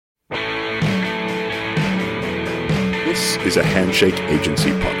This is a Handshake Agency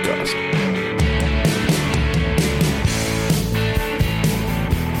podcast.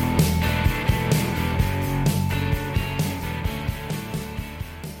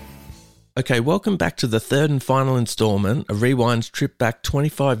 Okay, welcome back to the third and final instalment of Rewind's trip back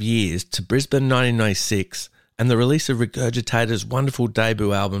 25 years to Brisbane 1996 and the release of Regurgitator's wonderful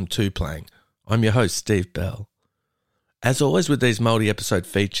debut album, Two Playing. I'm your host, Steve Bell. As always with these multi-episode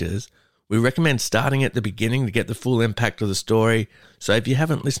features, we recommend starting at the beginning to get the full impact of the story, so if you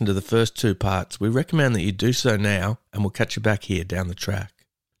haven't listened to the first two parts, we recommend that you do so now and we'll catch you back here down the track.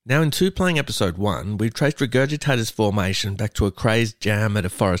 Now in Two Playing episode 1, we traced Regurgitator's formation back to a crazed jam at a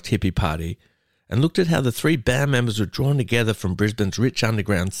forest hippie party and looked at how the three band members were drawn together from Brisbane's rich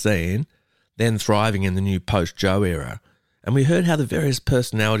underground scene, then thriving in the new post-Joe era, and we heard how the various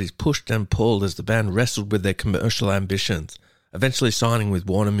personalities pushed and pulled as the band wrestled with their commercial ambitions, eventually signing with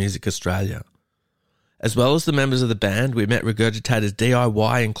Warner Music Australia. As well as the members of the band, we met Regurgitator's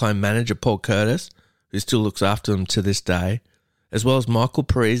DIY-inclined manager Paul Curtis, who still looks after them to this day, as well as Michael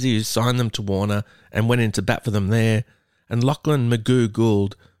Parisi, who signed them to Warner and went into bat for them there, and Lachlan Magoo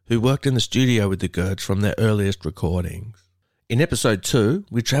Gould, who worked in the studio with the Gurge from their earliest recordings. In episode 2,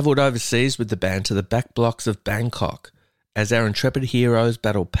 we travelled overseas with the band to the back blocks of Bangkok, as our intrepid heroes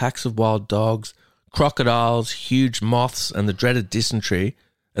battled packs of wild dogs, crocodiles, huge moths and the dreaded dysentery,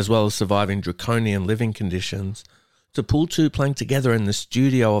 as well as surviving draconian living conditions, to pull Two Playing together in the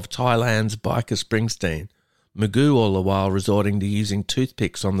studio of Thailand's Biker Springsteen, Magoo all the while resorting to using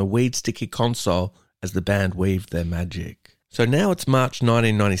toothpicks on the weed-sticky console as the band weaved their magic. So now it's March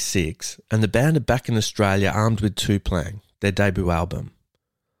 1996, and the band are back in Australia armed with Two Playing, their debut album.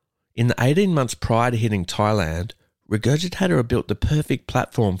 In the 18 months prior to hitting Thailand, Regurgitator had built the perfect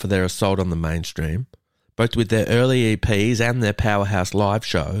platform for their assault on the mainstream, both with their early EPs and their Powerhouse live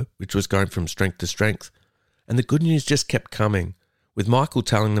show, which was going from strength to strength, and the good news just kept coming, with Michael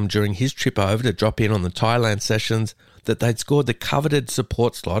telling them during his trip over to drop in on the Thailand sessions that they'd scored the coveted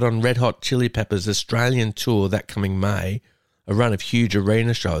support slot on Red Hot Chili Peppers' Australian tour that coming May, a run of huge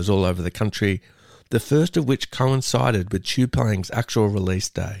arena shows all over the country, the first of which coincided with Two Playing's actual release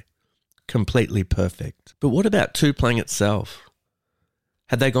day. Completely perfect. But what about Two Playing itself?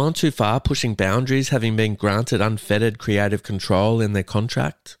 Had they gone too far pushing boundaries, having been granted unfettered creative control in their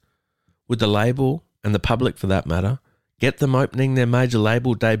contract? Would the label, and the public for that matter, get them opening their major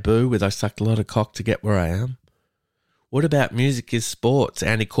label debut with I Sucked a Lot of Cock to Get Where I Am? What about Music is Sport's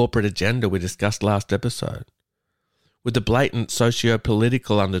anti-corporate agenda we discussed last episode? Would the blatant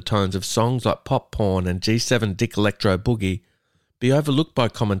socio-political undertones of songs like Pop Porn and G7 Dick Electro Boogie be overlooked by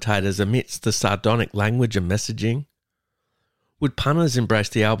commentators amidst the sardonic language and messaging? Would punters embrace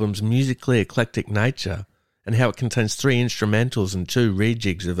the album's musically eclectic nature and how it contains 3 instrumentals and 2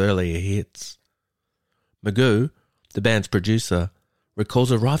 rejigs of earlier hits? Magoo, the band's producer,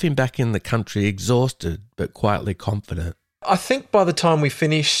 recalls arriving back in the country exhausted but quietly confident. I think by the time we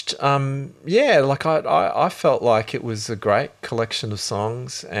finished, I felt like it was a great collection of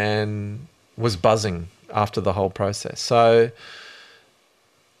songs and was buzzing after the whole process. So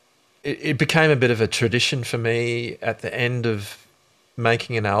it became a bit of a tradition for me at the end of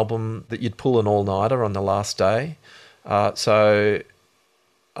making an album that you'd pull an all-nighter on the last day. So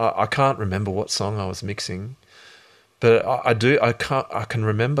I can't remember what song I was mixing, but I can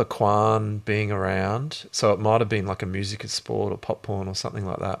remember Quan being around, so it might have been like a Music is Sport or Pop Porn or something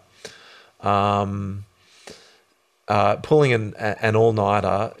like that. Pulling an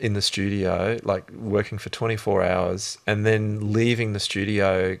all-nighter in the studio, like working for 24 hours, and then leaving the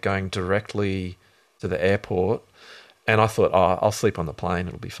studio, going directly to the airport. And I thought, I'll sleep on the plane,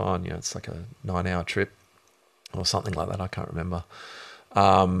 it'll be fine. You know, it's like a 9-hour trip or something like that. I can't remember.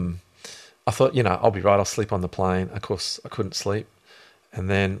 I thought, I'll be right, I'll sleep on the plane. Of course, I couldn't sleep. And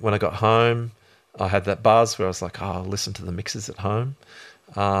then when I got home, I had that buzz where I was like, I'll listen to the mixes at home.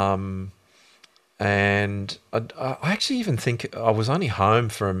 And I actually even think I was only home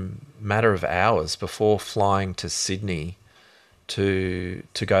for a matter of hours before flying to Sydney to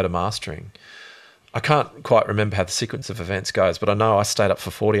go to mastering. I can't quite remember how the sequence of events goes, but I know I stayed up for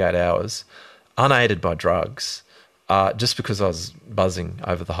 48 hours, unaided by drugs, just because I was buzzing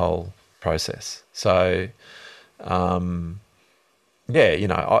over the whole process. So, I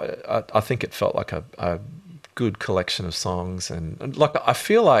think it felt like a good collection of songs. And like, I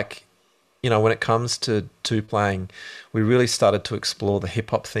feel like, when it comes to Two Playing, we really started to explore the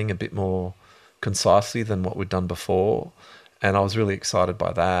hip-hop thing a bit more concisely than what we'd done before. And I was really excited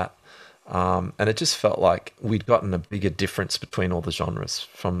by that. And it just felt like we'd gotten a bigger difference between all the genres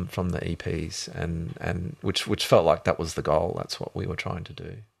from the EPs, and which felt like that was the goal. That's what we were trying to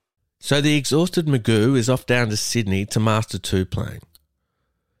do. So the exhausted Magoo is off down to Sydney to master 2Playing.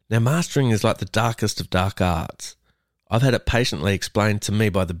 Now, mastering is like the darkest of dark arts. I've had it patiently explained to me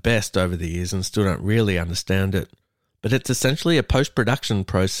by the best over the years and still don't really understand it. But it's essentially a post-production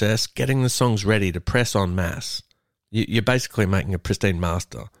process getting the songs ready to press en masse. You're basically making a pristine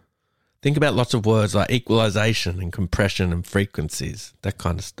master. Think about lots of words like equalization and compression and frequencies, that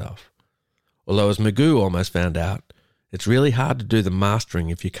kind of stuff. Although, as Magoo almost found out, it's really hard to do the mastering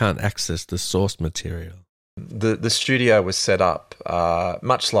if you can't access the source material. The studio was set up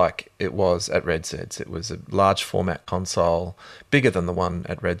much like it was at Red Zed's. It was a large format console, bigger than the one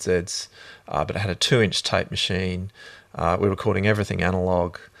at Red Zed's, but it had a 2-inch tape machine. We were recording everything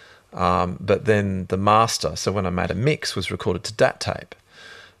analog. But then the master, so when I made a mix, was recorded to DAT tape.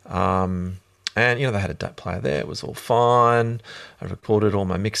 And, they had a DAT player there. It was all fine. I recorded all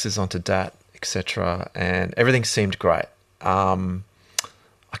my mixes onto DAT, etc. And everything seemed great.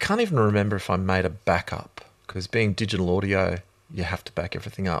 I can't even remember if I made a backup, because being digital audio, you have to back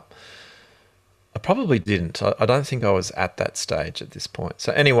everything up. I probably didn't. I don't think I was at that stage at this point.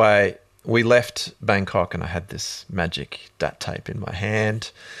 So anyway, we left Bangkok and I had this magic DAT tape in my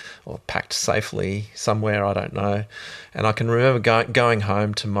hand, or packed safely somewhere, I don't know. And I can remember going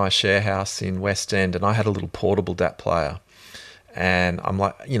home to my share house in West End, and I had a little portable DAT player. And I'm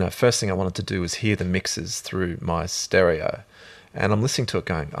like, first thing I wanted to do was hear the mixes through my stereo. And I'm listening to it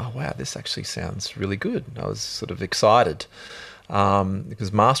going, oh, wow, this actually sounds really good. I was sort of excited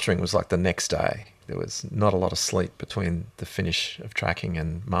because mastering was like the next day. There was not a lot of sleep between the finish of tracking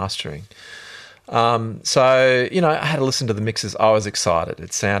and mastering. So, I had to listen to the mixes. I was excited.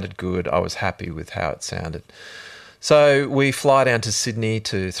 It sounded good. I was happy with how it sounded. So we fly down to Sydney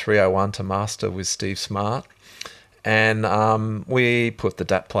to 301 to master with Steve Smart. And we put the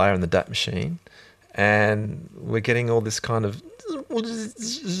DAT player in the DAT machine. And we're getting all this kind of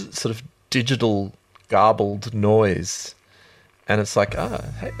sort of digital garbled noise. And it's like,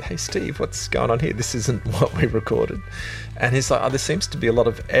 hey, Steve, what's going on here? This isn't what we recorded. And he's like, there seems to be a lot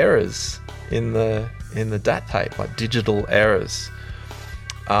of errors in the DAT tape, like digital errors.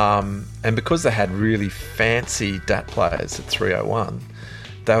 And because they had really fancy DAT players at 301,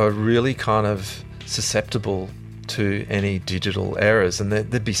 they were really kind of susceptible to any digital errors. And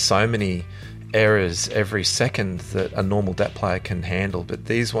there'd be so many errors every second that a normal DAT player can handle, but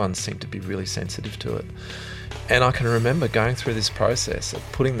these ones seem to be really sensitive to it. And I can remember going through this process of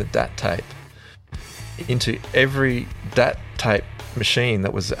putting the DAT tape into every DAT tape machine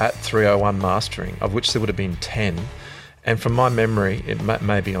that was at 301 mastering, of which there would have been 10. And from my memory,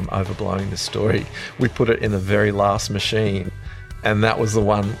 maybe I'm overblowing the story, we put it in the very last machine, and that was the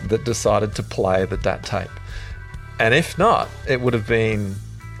one that decided to play the DAT tape. And if not, we would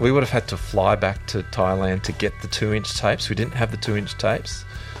have had to fly back to Thailand to get the 2-inch tapes. We didn't have the 2-inch tapes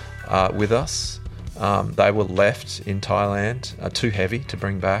with us. They were left in Thailand, too heavy to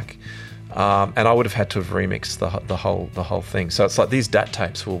bring back. And I would have had to have remixed the whole thing. So it's like these DAT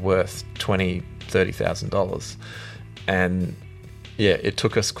tapes were worth $20,000, $30,000. And yeah, it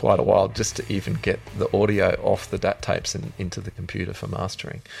took us quite a while just to even get the audio off the DAT tapes and into the computer for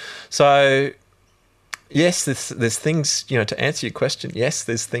mastering. So yes, there's things, to answer your question, yes,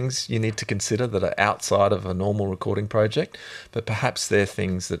 there's things you need to consider that are outside of a normal recording project, but perhaps they're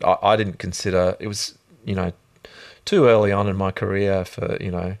things that I didn't consider. It was, too early on in my career for,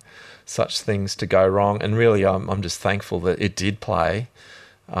 such things to go wrong. And really, I'm just thankful that it did play.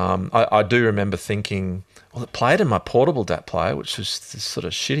 I do remember thinking, well, it played in my portable DAT player, which was this sort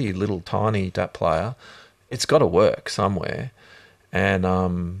of shitty little tiny DAT player. It's got to work somewhere. And,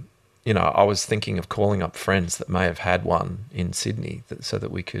 I was thinking of calling up friends that may have had one in Sydney so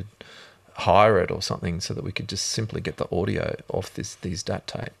that we could hire it or something, so that we could just simply get the audio off these DAT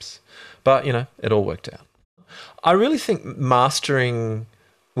tapes. But, it all worked out. I really think mastering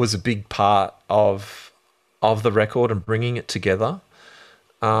was a big part of the record and bringing it together.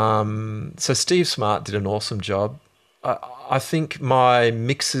 So Steve Smart did an awesome job. I think my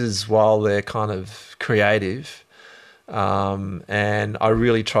mixes, while they're kind of creative, and I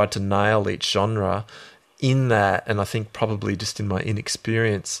really tried to nail each genre in that, and I think probably just in my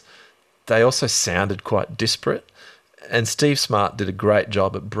inexperience, they also sounded quite disparate. And Steve Smart did a great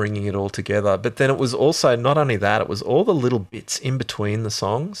job at bringing it all together. But then it was also, not only that, it was all the little bits in between the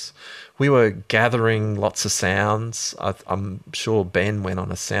songs. We were gathering lots of sounds. I'm sure Ben went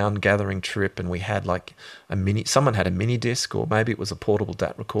on a sound gathering trip, and we had someone had a mini disc, or maybe it was a portable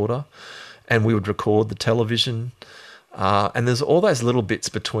DAT recorder, and we would record the television. And there's all those little bits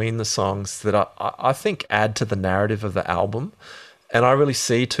between the songs that I think add to the narrative of the album. And I really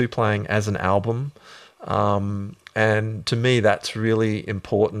see 2Playing as an album. And to me, that's really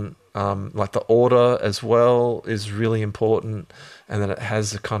important Like the order as well is really important, and then it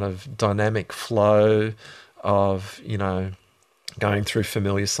has a kind of dynamic flow of, you know, going through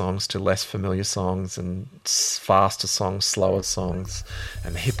familiar songs to less familiar songs, and faster songs, slower songs,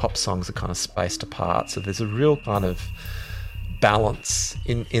 and hip hop songs are kind of spaced apart. So there's a real kind of balance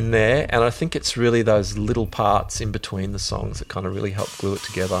in there, and I think it's really those little parts in between the songs that kind of really help glue it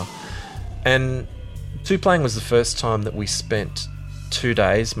together. And Two Playing was the first time that we spent 2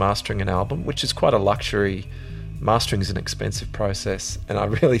 days mastering an album, which is quite a luxury. Mastering is an expensive process, and I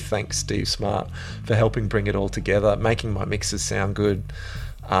really thank Steve Smart for helping bring it all together, making my mixes sound good,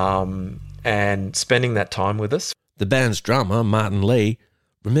 and spending that time with us. The band's drummer, Martin Lee,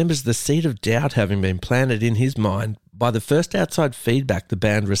 remembers the seed of doubt having been planted in his mind by the first outside feedback the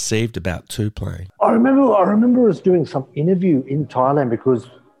band received about Two Playing. I remember us doing some interview in Thailand because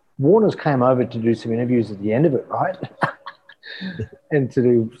Warner's came over to do some interviews at the end of it, right? And to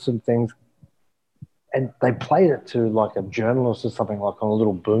do some things. And they played it to like a journalist or something, like on a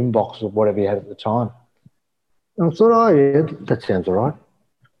little boom box or whatever you had at the time. And I thought, oh yeah, that sounds all right.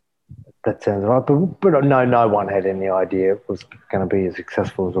 That sounds all right. But no one had any idea it was going to be as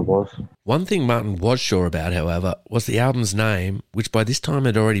successful as it was. One thing Martin was sure about, however, was the album's name, which by this time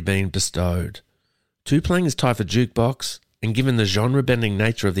had already been bestowed. Two Playing is tied for jukebox, and given the genre-bending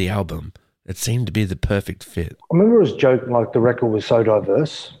nature of the album, it seemed to be the perfect fit. I remember us joking like the record was so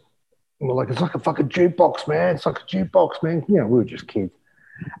diverse. We're like, it's like a fucking jukebox, man. It's like a jukebox, man. You know, we were just kids.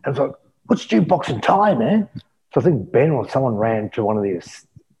 And it's like, what's jukebox in Thai, man? So I think Ben or someone ran to one of these,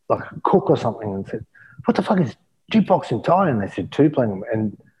 like a cook or something, and said, what the fuck is jukebox in Thai? And they said, Two Playing.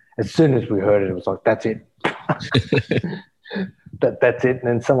 And as soon as we heard it, it was like, that's it. That's it. And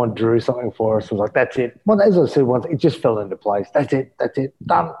then someone drew something for us. It was like, that's it. Well, as I said once, it just fell into place. That's it.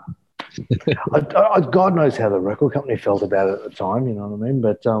 Done. God knows how the record company felt about it at the time, you know what I mean?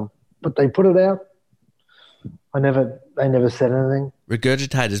 But they put it out. They never said anything.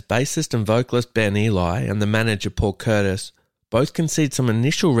 Regurgitator's bassist and vocalist Ben Eli and the manager Paul Curtis both conceded some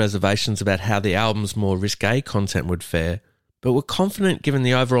initial reservations about how the album's more risque content would fare, but were confident given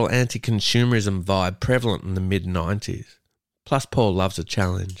the overall anti-consumerism vibe prevalent in the mid-90s. Plus, Paul loves a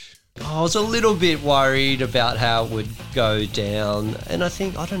challenge. I was a little bit worried about how it would go down, and I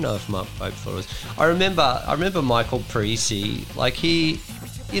don't know if my vote for it. I remember Michael Parisi, like he'd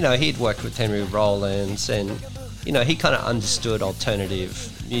worked with Henry Rollins, and he kind of understood alternative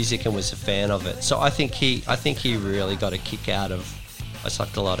music and was a fan of it. So I think he really got a kick out of I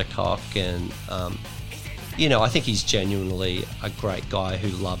Sucked a Lot of Cock, and I think he's genuinely a great guy who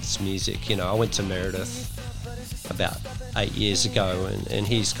loves music. I went to Meredith about 8 years ago, and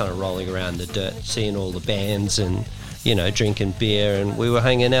he's kind of rolling around the dirt, seeing all the bands and drinking beer, and we were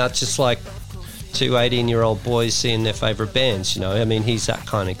hanging out just like two 18-year-old boys seeing their favourite bands. I mean, he's that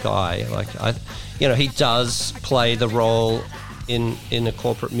kind of guy. Like he does play the role in a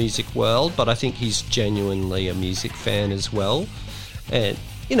corporate music world, but I think he's genuinely a music fan as well. And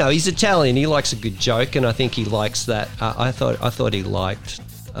he's Italian. He likes a good joke, and I think he likes that. I thought he liked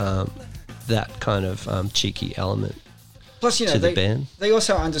that kind of cheeky element. Plus, to the band. They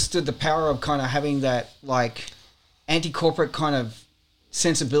also understood the power of kind of having that like anti-corporate kind of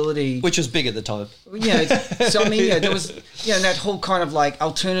sensibility, which was big at the time. So I mean, there was that whole kind of like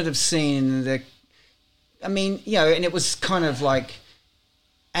alternative scene. And it was kind of like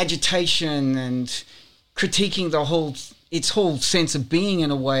agitation and critiquing its whole sense of being in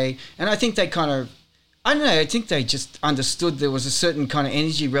a way. And I think they kind of, I don't know, I think they just understood there was a certain kind of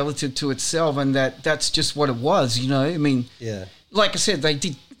energy relative to itself, and that's just what it was, I mean, yeah. Like I said, they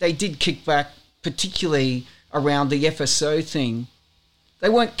did kick back, particularly around the FSO thing.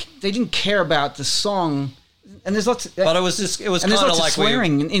 They didn't care about the song, and there's lots. But it was kind of like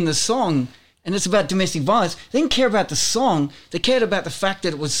swearing in the song, and it's about domestic violence. They didn't care about the song. They cared about the fact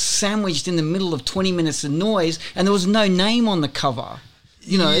that it was sandwiched in the middle of 20 minutes of noise, and there was no name on the cover.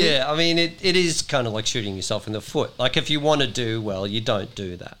 Yeah, I mean, it is kind of like shooting yourself in the foot. Like, if you want to do well, you don't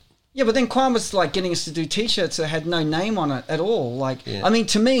do that. Yeah, but then Quan was like getting us to do T-shirts that had no name on it at all. Like, yeah. I mean,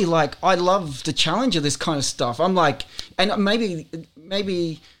 to me, like, I love the challenge of this kind of stuff. I'm like, and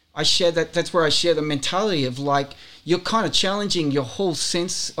maybe I share that. That's where I share the mentality of like, you're kind of challenging your whole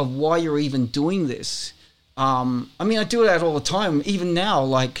sense of why you're even doing this. I mean, I do that all the time, even now,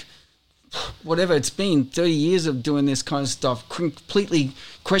 like, whatever it's been, 30 years of doing this kind of stuff, completely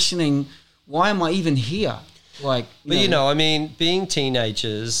questioning, why am I even here? Like, I mean, being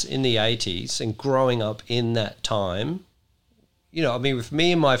teenagers in the 80s and growing up in that time, I mean, with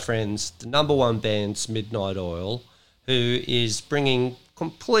me and my friends, the number one band's Midnight Oil, who is bringing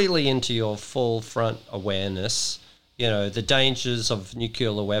completely into your full front awareness, the dangers of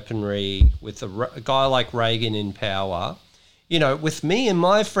nuclear weaponry with a guy like Reagan in power, with me and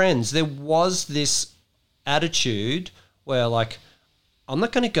my friends, there was this attitude where, like, I'm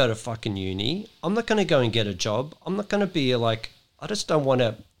not going to go to fucking uni. I'm not going to go and get a job. I'm not going to be I just don't want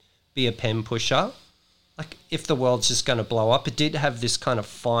to be a pen pusher. Like, if the world's just going to blow up, it did have this kind of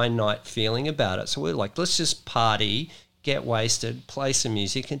finite feeling about it. So we're like, let's just party, get wasted, play some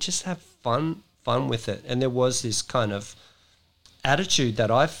music, and just have fun with it. And there was this kind of attitude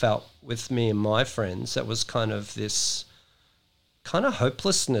that I felt with me and my friends that was kind of this kind of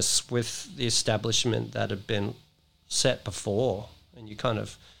hopelessness with the establishment that had been set before. And you kind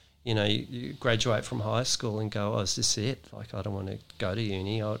of, you graduate from high school and go, oh, is this it? Like, I don't want to go to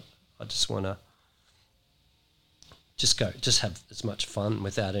uni. I just want to just have as much fun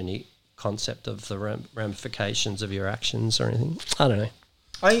without any concept of the ramifications of your actions or anything. I don't know.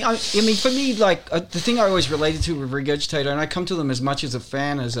 I mean, for me, like, the thing I always related to with Regurgitator, and I come to them as much as a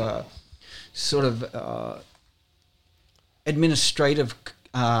fan as a sort of administrative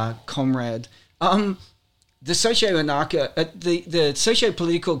comrade. The the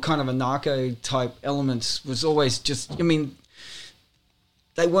socio-political kind of anarcho type elements was always just, I mean,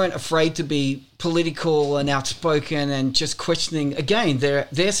 they weren't afraid to be political and outspoken and just questioning, again,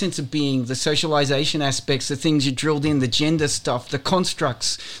 their sense of being, the socialization aspects, the things you drilled in, the gender stuff, the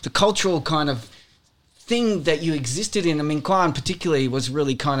constructs, the cultural kind of thing that you existed in. I mean, Kwan particularly was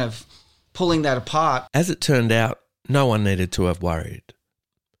really kind of pulling that apart. As it turned out, no one needed to have worried.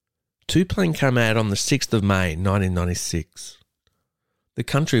 Tuplang came out on the 6th of May 1996. The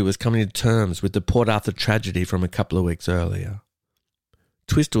country was coming to terms with the Port Arthur tragedy from a couple of weeks earlier.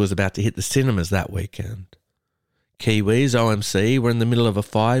 Twister was about to hit the cinemas that weekend. Kiwis, OMC, were in the middle of a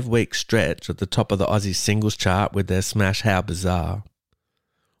 5-week stretch at the top of the Aussie singles chart with their smash How Bizarre.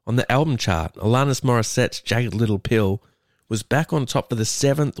 On the album chart, Alanis Morissette's Jagged Little Pill was back on top for the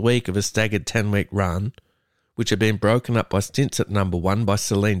 7th week of a staggered 10-week run, which had been broken up by stints at number 1 by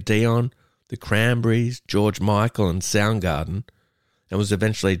Celine Dion, The Cranberries, George Michael and Soundgarden, and was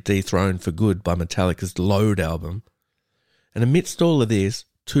eventually dethroned for good by Metallica's Load album. And amidst all of this,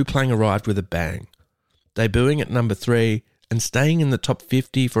 Tuplang arrived with a bang, debuting at number 3 and staying in the top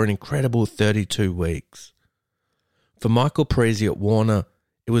 50 for an incredible 32 weeks. For Michael Parisi at Warner,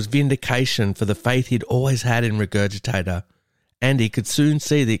 it was vindication for the faith he'd always had in Regurgitator, and he could soon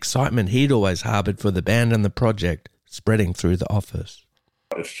see the excitement he'd always harboured for the band and the project spreading through the office.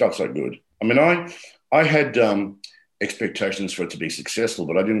 It felt so good. I mean, I had expectations for it to be successful,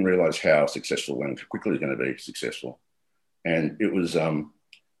 but I didn't realise how successful and quickly it was going to be successful. And it was, I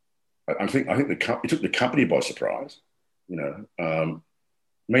think it took the company by surprise. Me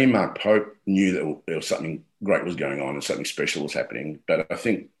and Mark Pope knew that there was something great was going on and something special was happening. But I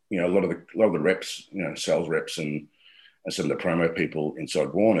think a lot of the reps, sales reps and some of the promo people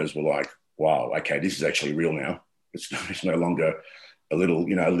inside Warner's were like, "Wow, okay, this is actually real now. It's no longer a little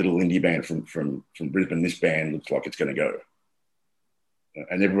indie band from Brisbane. This band looks like it's going to go."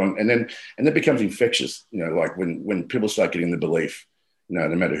 And everyone, and then that becomes infectious. Like when people start getting the belief, no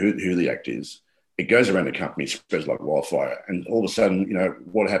matter who the act is, it goes around the company, spreads like wildfire. And all of a sudden,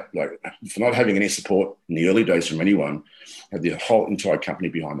 what happened? Like, for not having any support in the early days from anyone, had the whole entire company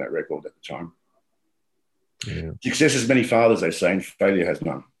behind that record at the time. Yeah. Success has many fathers, they say, and failure has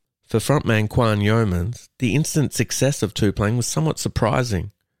none. For frontman Kwan Yeomans, the instant success of Tuplang was somewhat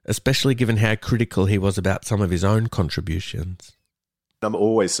surprising, especially given how critical he was about some of his own contributions. I'm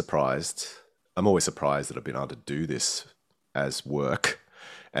always surprised that I've been able to do this as work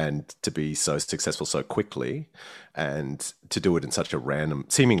and to be so successful so quickly and to do it in such a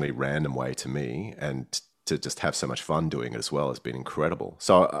seemingly random way to me, and to just have so much fun doing it as well has been incredible.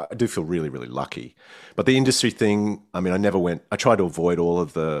 So I do feel really, really lucky. But the industry thing, I mean, I tried to avoid all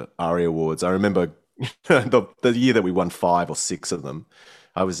of the ARIA awards. I remember the year that we won 5 or 6 of them,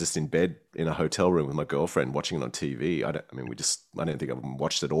 I was just in bed in a hotel room with my girlfriend watching it on TV. I don't think I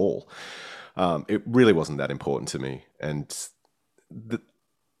watched it all. It really wasn't that important to me. And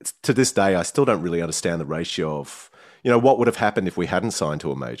to this day, I still don't really understand the ratio of, what would have happened if we hadn't signed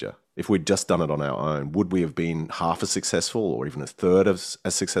to a major? If we'd just done it on our own, would we have been half as successful or even a third as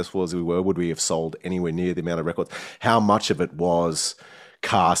successful as we were? Would we have sold anywhere near the amount of records? How much of it was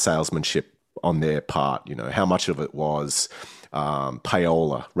car salesmanship on their part? How much of it was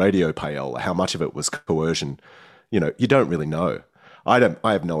payola, radio payola? How much of it was coercion? You don't really know. I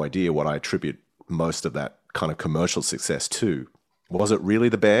have no idea what I attribute most of that kind of commercial success to. Was it really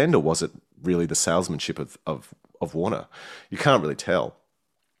the band, or was it really the salesmanship of Warner? You can't really tell.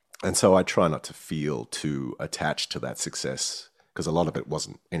 And so I try not to feel too attached to that success, because a lot of it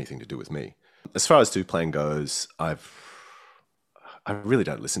wasn't anything to do with me. As far as Duplang goes, I really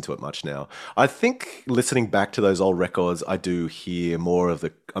don't listen to it much now. I think listening back to those old records, I do hear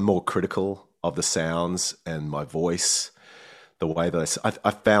I'm more critical of the sounds and my voice, the way that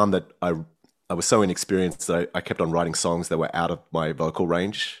I found that I was so inexperienced that I kept on writing songs that were out of my vocal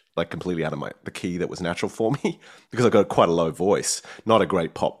range, like completely out of the key that was natural for me, because I got quite a low voice, not a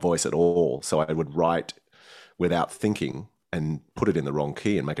great pop voice at all. So I would write without thinking and put it in the wrong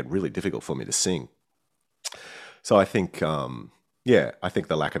key and make it really difficult for me to sing. So I think, I think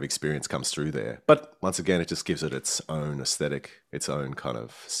the lack of experience comes through there. But once again, it just gives it its own aesthetic, its own kind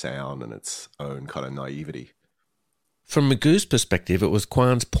of sound and its own kind of naivety. From Magoo's perspective, it was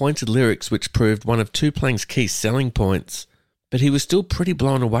Quan's pointed lyrics which proved one of Duplang's key selling points, but he was still pretty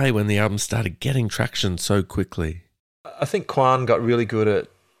blown away when the album started getting traction so quickly. I think Quan got really good at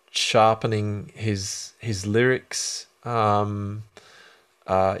sharpening his lyrics. I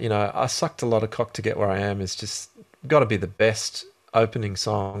Sucked a Lot of Cock to Get Where I Am is just got to be the best opening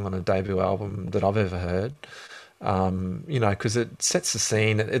song on a debut album that I've ever heard. Because it sets the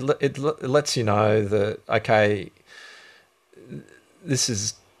scene. It lets you know that, okay, this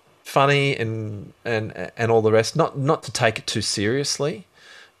is funny and all the rest. Not to take it too seriously,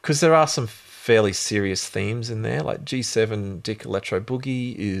 because there are some fairly serious themes in there. Like G7 Dick Electro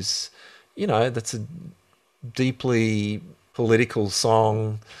Boogie is, that's a deeply political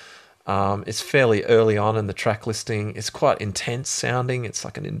song. It's fairly early on in the track listing. It's quite intense sounding. It's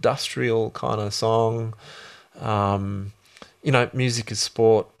like an industrial kind of song. Music is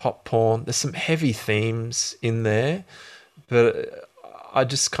sport, pop porn. There's some heavy themes in there, but I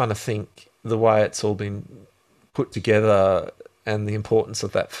just kind of think the way it's all been put together and the importance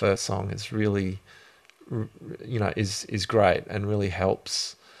of that first song is really, is great and really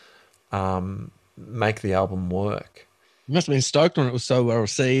helps make the album work. You must have been stoked when it was so well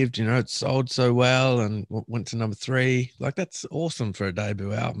received. It sold so well and went to number 3. Like, that's awesome for a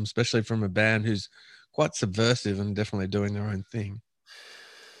debut album, especially from a band who's quite subversive and definitely doing their own thing.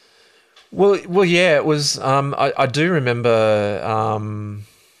 Well, yeah, it was. I do remember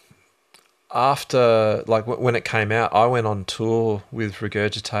after, like, when it came out, I went on tour with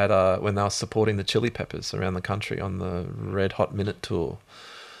Regurgitator when they were supporting the Chili Peppers around the country on the Red Hot Minute Tour.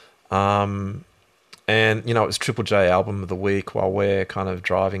 And, it was Triple J Album of the Week while we're kind of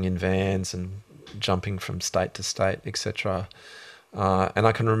driving in vans and jumping from state to state, etc. And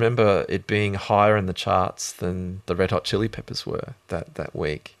I can remember it being higher in the charts than the Red Hot Chili Peppers were that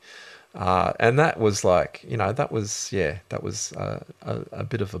week. And that was like, that was a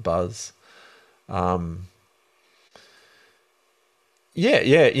bit of a buzz. And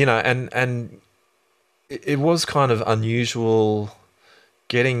it was kind of unusual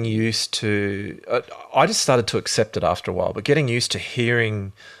getting used to, I just started to accept it after a while, but getting used to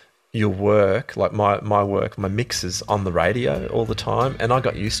hearing your work, like my work, my mixes on the radio all the time. And I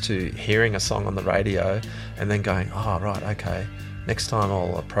got used to hearing a song on the radio and then going, oh, right, okay, next time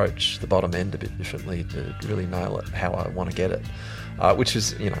I'll approach the bottom end a bit differently to really nail it how I want to get it. Which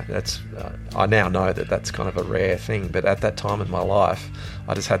is, that's, I now know that that's kind of a rare thing. But at that time in my life,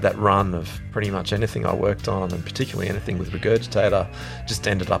 I just had that run of pretty much anything I worked on, and particularly anything with Regurgitator, just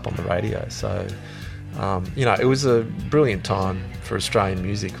ended up on the radio. So, it was a brilliant time for Australian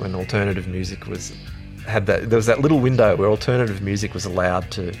music when alternative music there was that little window where alternative music was allowed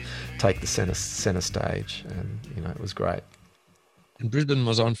to take the center stage, and it was great. And Brisbane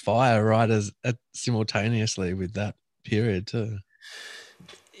was on fire right simultaneously with that period too.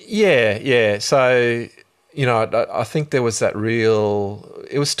 Yeah. So, I think there was that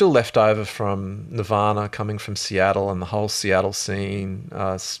it was still left over from Nirvana coming from Seattle and the whole Seattle scene,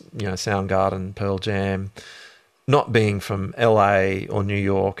 Soundgarden, Pearl Jam, not being from LA or New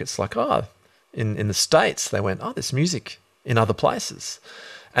York. It's like, in the States, they went, there's music in other places.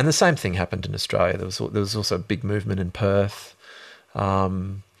 And the same thing happened in Australia. There was also a big movement in Perth.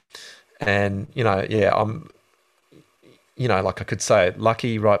 I'm, like I could say,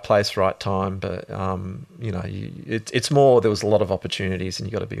 lucky, right place, right time. But, it's more, there was a lot of opportunities and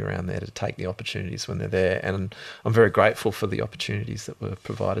you got to be around there to take the opportunities when they're there. And I'm very grateful for the opportunities that were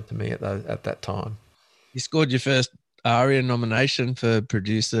provided to me at that time. You scored your first ARIA nomination for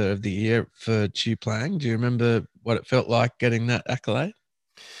Producer of the Year for Duplang. Do you remember what it felt like getting that accolade?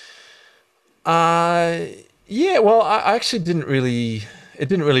 Yeah, well, I actually didn't really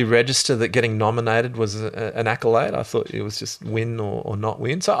register that getting nominated was an accolade. I thought it was just win or not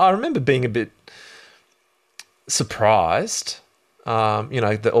win. So I remember being a bit surprised,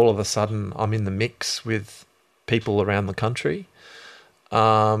 that all of a sudden I'm in the mix with people around the country.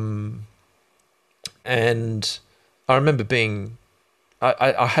 And I remember being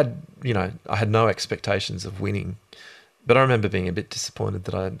I had no expectations of winning, but I remember being a bit disappointed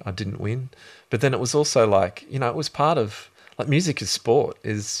that I didn't win. But then it was also like, it was part of, like, music is sport,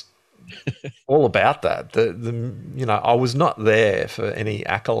 is all about that. I was not there for any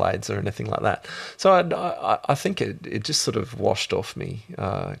accolades or anything like that. So I think it just sort of washed off me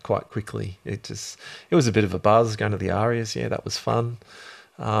quite quickly. It was a bit of a buzz going to the Arias. Yeah, that was fun.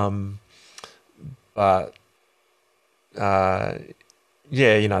 But that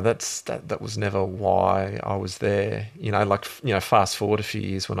was never why I was there. Fast forward a few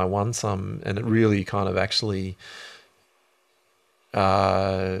years when I won some, and it really kind of actually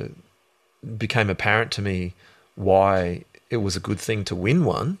became apparent to me why it was a good thing to win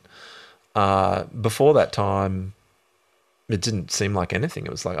one. Before that time, it didn't seem like anything.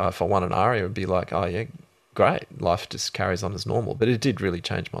 It was like, if I won an ARIA, it would be like, oh yeah, great, life just carries on as normal. But it did really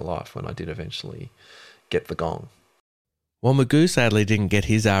change my life when I did eventually get the gong. While Magoo sadly didn't get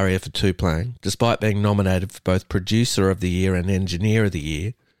his ARIA for Tuplang, despite being nominated for both Producer of the Year and Engineer of the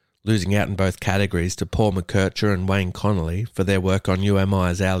Year, losing out in both categories to Paul McKercher and Wayne Connolly for their work on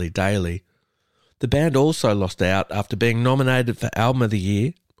UMI's Owly Daily, the band also lost out after being nominated for Album of the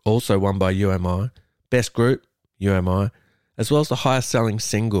Year, also won by UMI, Best Group, UMI, as well as the highest selling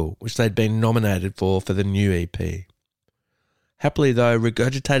single, which they'd been nominated for the new EP. Happily though,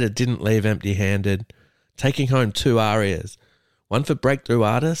 Regurgitator didn't leave empty-handed, taking home 2 ARIAs, one for Breakthrough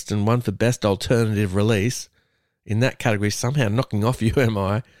Artist and one for Best Alternative Release, in that category somehow knocking off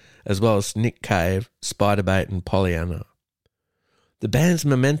UMI, as well as Nick Cave, Spiderbait and Pollyanna. The band's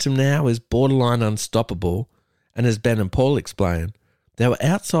momentum now is borderline unstoppable, and as Ben and Paul explained, there were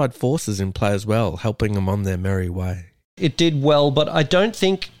outside forces in play as well, helping them on their merry way. It did well, but I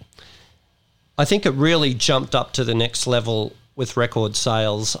think it really jumped up to the next level with record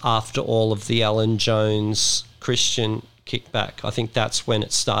sales after all of the Alan Jones Christian kickback. I think that's when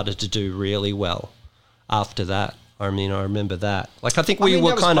it started to do really well after that. I remember that. Like, I think we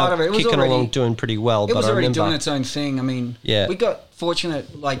were kind of kicking along doing pretty well. It was already doing its own thing. We got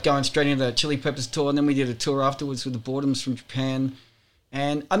fortunate, like, going straight into the Chili Peppers tour, and then we did a tour afterwards with the Boredoms from Japan.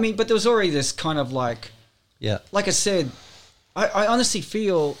 And, but there was already this kind of, like... Yeah. Like I said, I honestly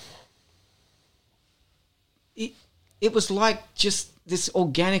feel... It was like just this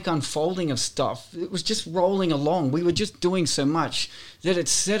organic unfolding of stuff. It was just rolling along. We were just doing so much that it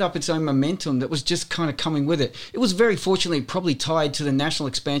set up its own momentum that was just kind of coming with it. It was very fortunately probably tied to the national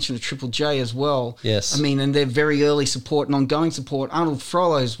expansion of Triple J as well. Yes. And their very early support and ongoing support. Arnold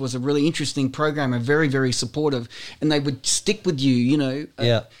Frollo's was a really interesting program and very, very supportive. And they would stick with you,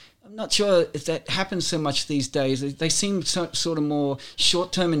 Yeah. I'm not sure if that happens so much these days. They seem sort of more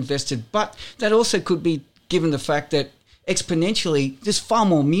short-term invested. But that also could be given the fact that exponentially there's far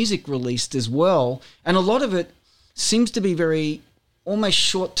more music released as well, and a lot of it seems to be very almost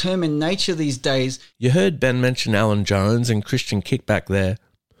short-term in nature these days. You heard Ben mention Alan Jones and Christian kickback there.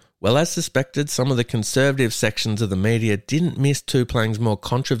 Well, as suspected, some of the conservative sections of the media didn't miss Tuplang's more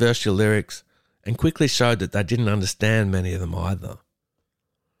controversial lyrics and quickly showed that they didn't understand many of them either.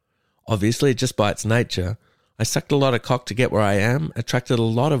 Obviously, just by its nature, I sucked a lot of cock to get where I am, attracted a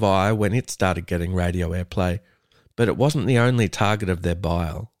lot of eye when it started getting radio airplay, but it wasn't the only target of their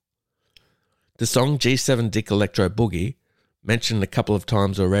bile. The song G7 Dick Electro Boogie, mentioned a couple of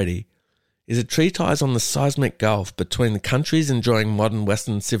times already, is a treatise on the seismic gulf between the countries enjoying modern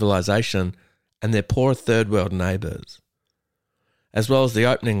Western civilization and their poorer third world neighbours. As well as the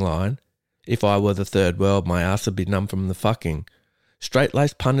opening line, "If I were the third world, my ass would be numb from the fucking,"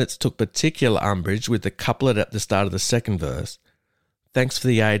 straight-laced pundits took particular umbrage with the couplet at the start of the second verse. "Thanks for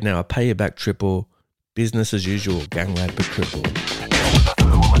the aid, now I pay you back triple. Business as usual, gangland but triple."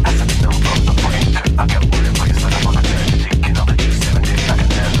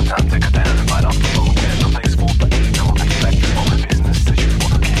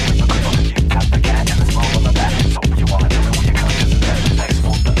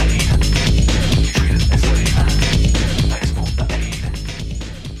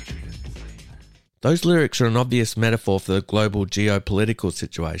 Those lyrics are an obvious metaphor for the global geopolitical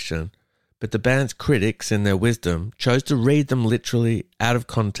situation, but the band's critics, in their wisdom, chose to read them literally, out of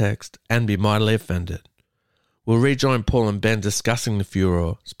context, and be mightily offended. We'll rejoin Paul and Ben discussing the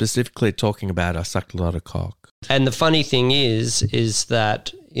furor, specifically talking about "I Sucked a Lot of Cock." And the funny thing is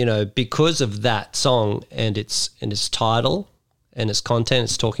that, because of that song and its title and its content,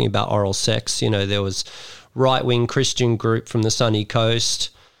 it's talking about oral sex. There was right-wing Christian group from the sunny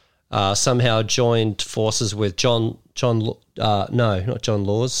coast, somehow joined forces with not John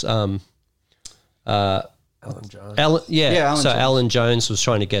Laws. Alan Jones. So Jones. Alan Jones was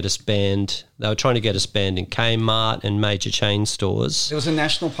trying to get us banned. They were trying to get us banned in Kmart and major chain stores. There was a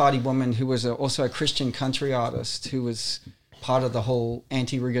National Party woman who was also a Christian country artist who was part of the whole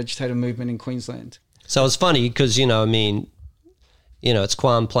anti-regurgitator movement in Queensland. So it's funny because, it's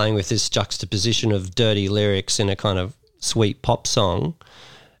Quan playing with this juxtaposition of dirty lyrics in a kind of sweet pop song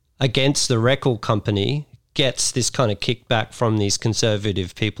against the record company, gets this kind of kickback from these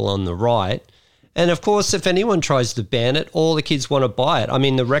conservative people on the right. And of course, if anyone tries to ban it, all the kids want to buy it. I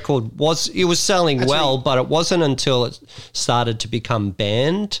mean, the record was selling well, but it wasn't until it started to become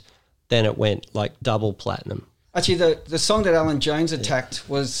banned, then it went like double platinum. Actually, the song that Alan Jones attacked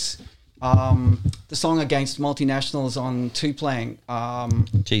was the song against multinationals on Tuplang.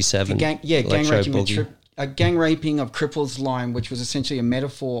 G7. Gang raping of cripples line, which was essentially a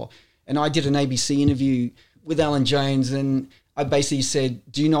metaphor. And I did an ABC interview with Alan Jones, and I basically said,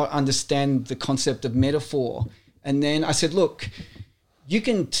 do you not understand the concept of metaphor? And then I said, look, you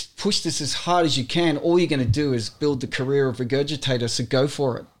can push this as hard as you can. All you're going to do is build the career of Regurgitator, so go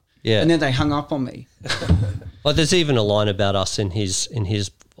for it. Yeah. And then they hung up on me. Well, there's even a line about us in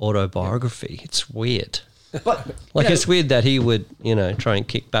his autobiography. It's weird. But it's weird that he would, try and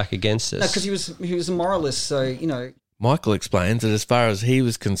kick back against us. No, because he was a moralist, so, Michael explains that as far as he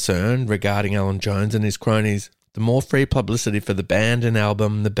was concerned regarding Alan Jones and his cronies, the more free publicity for the band and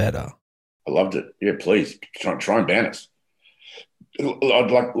album, the better. I loved it. Yeah, please try and ban us. I'd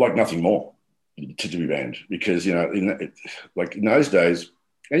like nothing more to be banned because in those days,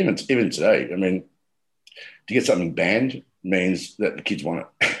 and even today, I mean, to get something banned means that the kids want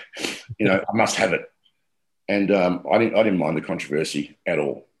it. I must have it, and I didn't mind the controversy at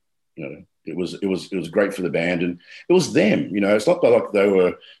all. It was great for the band, and it was them. It's not like they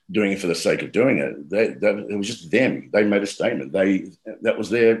were doing it for the sake of doing it. It was just them. They made a statement. That was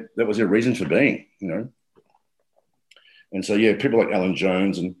their reason for being. And so people like Alan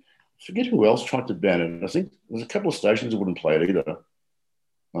Jones and I forget who else tried to ban it. I think there's a couple of stations that wouldn't play it either.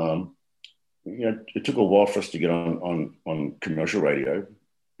 It took a while for us to get on commercial radio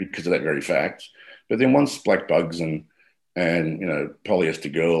because of that very fact. But then once Black Bugs and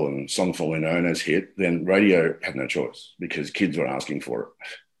Polyester Girl and Song Formerly Known As hit, then radio had no choice because kids were asking for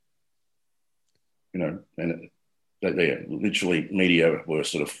it. And they literally media were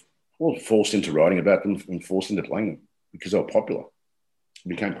sort of forced into writing about them and forced into playing them because they were popular. It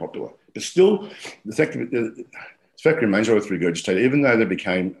became popular. But still, the fact remains with Regurgitator, even though they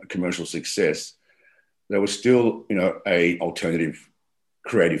became a commercial success, they were still, a alternative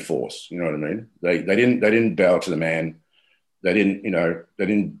creative force. You know what I mean? They didn't bow to the man. They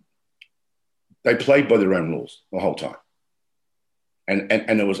played by their own rules the whole time. And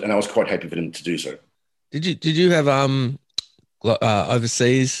I was quite happy for them to do so. Did you have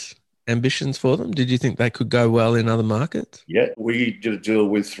overseas ambitions for them? Did you think they could go well in other markets? Yeah, we did a deal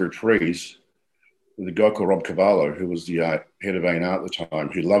with Reprise with a guy called Rob Cavallo, who was the head of A&R at the time,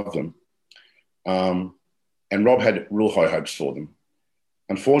 who loved them. And Rob had real high hopes for them.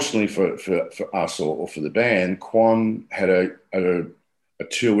 Unfortunately for us or for the band, Quan had a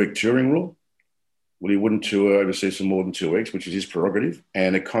 2-week touring rule. Well, he wouldn't tour overseas for more than 2 weeks, which is his prerogative.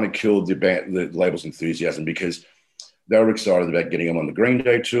 And it kind of killed the label's enthusiasm because they were excited about getting him on the Green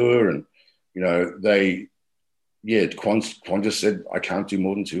Day tour. And, Quan just said, I can't do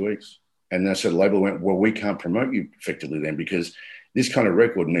more than 2 weeks. And then so the label went, well, we can't promote you effectively then because this kind of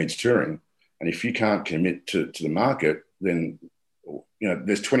record needs touring. And if you can't commit to the market, then,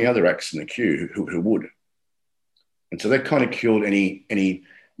 there's 20 other acts in the queue who would. And so that kind of killed any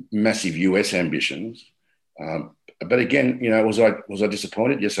massive US ambitions. But again, was I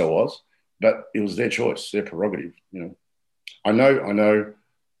disappointed? Yes, I was. But it was their choice, their prerogative. I know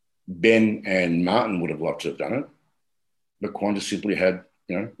Ben and Martin would have loved to have done it, but Quan just simply had,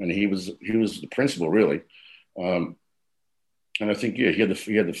 and he was the principal really. And I think he had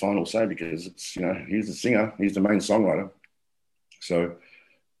the final say because it's he's the singer, he's the main songwriter. So,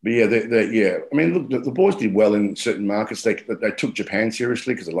 but I mean, look, the boys did well in certain markets. They took Japan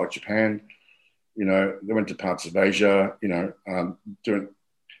seriously because they liked Japan. They went to parts of Asia.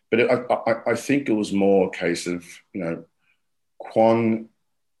 But I think it was more a case of Quan.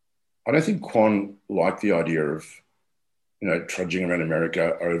 I don't think Quan liked the idea of trudging around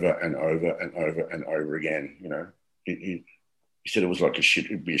America over and over and over and over again. He said it was like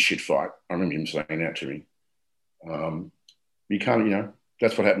it'd be a shit fight. I remember him saying that to me. You can't,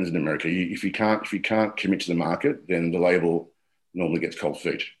 that's what happens in America. If you can't commit to the market, then the label normally gets cold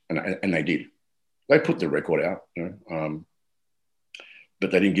feet, and they did. They put the record out,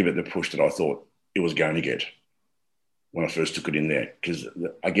 but they didn't give it the push that I thought it was going to get. when I first took it in there, because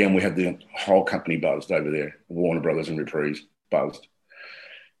again, we had the whole company buzzed over there, Warner Brothers and Reprise buzzed.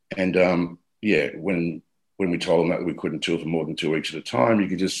 And when we told them that we couldn't tour for more than 2 weeks at a time, you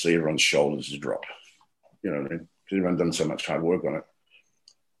could just see everyone's shoulders just drop. You know what I mean? Because everyone done so much hard work on it.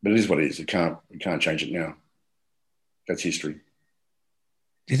 But it is what it is. We can't change it now. That's history.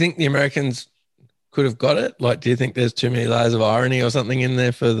 Do you think the Americans could have got it? Like, do you think there's too many layers of irony or something in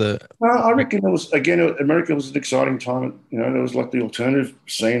there for the... Well, I reckon America was an exciting time. You know, there was like the alternative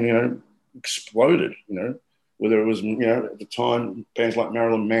scene, you know, exploded, you know, whether it was, you know, at the time, bands like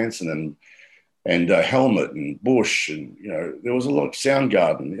Marilyn Manson and Helmet and Bush, and, you know, there was a lot of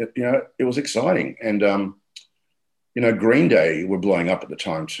Soundgarden. It was exciting. And, you know, Green Day were blowing up at the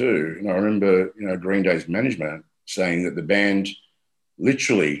time too. And I remember, you know, Green Day's management saying that the band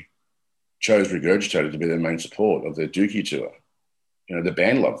literally chose Regurgitator to be their main support of their Dookie tour. You know, the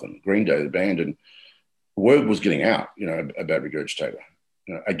band loved them, Green Day, the band, and word was getting out, you know, about Regurgitator.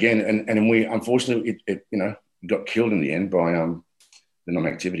 You know, again, and we, unfortunately, it you know, got killed in the end by the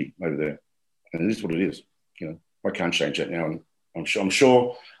non-activity over there. And it is what it is. You know, I can't change that now. And I'm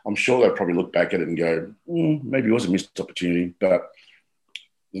sure they'll probably look back at it and go, maybe it was a missed opportunity, but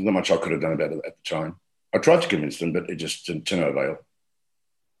there's not much I could have done about it at the time. I tried to convince them, but it just didn't to no avail.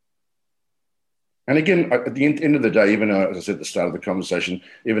 And again, at the end of the day, even though, as I said at the start of the conversation,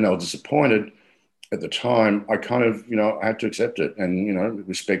 even though I was disappointed at the time, I kind of, you know, I had to accept it and, you know,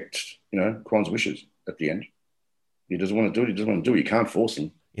 respect, you know, Kwan's wishes at the end. He doesn't want to do it. He doesn't want to do it. You can't force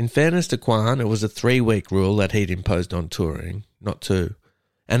him. In fairness to Kwan, it was a 3-week rule that he'd imposed on touring, not 2.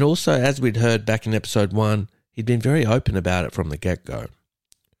 And also, as we'd heard back in episode 1, he'd been very open about it from the get-go.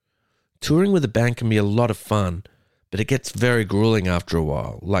 Touring with a band can be a lot of fun, but it gets very grueling after a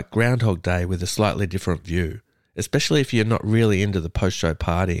while, like Groundhog Day with a slightly different view, especially if you're not really into the post-show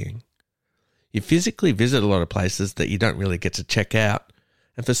partying. You physically visit a lot of places that you don't really get to check out,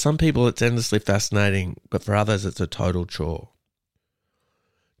 and for some people it's endlessly fascinating, but for others it's a total chore.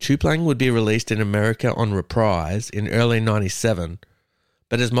 Tuplang would be released in America on Reprise in early 97,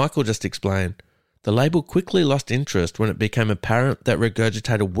 but as Michael just explained, the label quickly lost interest when it became apparent that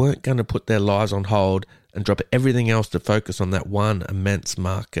Regurgitator weren't going to put their lives on hold and drop everything else to focus on that one immense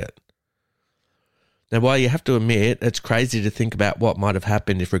market. Now, while you have to admit it's crazy to think about what might have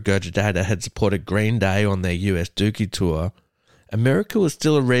happened if Regurgitator had supported Green Day on their US Dookie tour, America was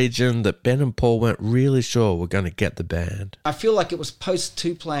still a region that Ben and Paul weren't really sure were going to get the band. I feel like it was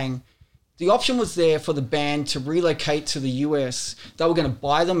post-Tuplang. The option was there for the band to relocate to the US. They were going to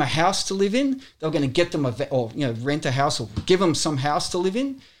buy them a house to live in. They were going to get them rent a house or give them some house to live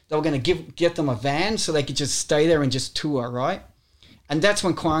in. They were going to get them a van so they could just stay there and just tour, right? And that's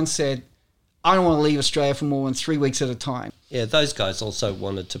when Kwan said, I don't want to leave Australia for more than 3 weeks at a time. Yeah, those guys also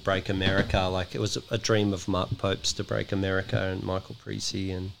wanted to break America. Like, it was a dream of Mark Pope's to break America and Michael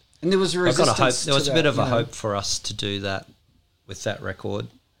Parisi. And there was a resistance. There was a bit of a hope for us to do that with that record.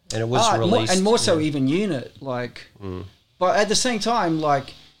 And it was released. More so even Unit. Like, But at the same time,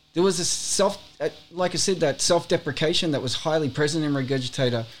 like, there was a like I said, that self-deprecation that was highly present in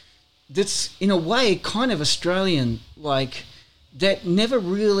Regurgitator. That's, in a way, kind of Australian, like, that never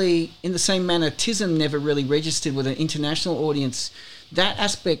really, in the same manner, Tism never really registered with an international audience. That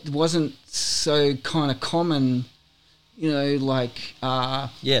aspect wasn't so kind of common, you know, like...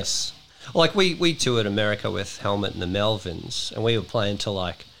 Yes. Like, we toured America with Helmet and the Melvins, and we were playing to,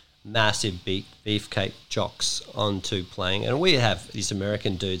 like, massive beefcake jocks on Tuplang, and we have these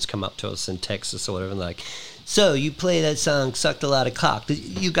American dudes come up to us in Texas or whatever, and like, so you play that song, Sucked a Lot of Cock.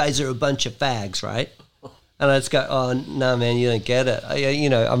 You guys are a bunch of fags, right? And I just go, oh, no, man, you don't get it. You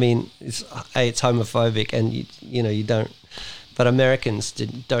know, I mean, it's homophobic, and, you don't. But Americans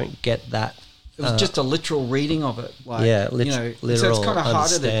don't get that. It was just a literal reading of it. Like, yeah, literal so it's kind of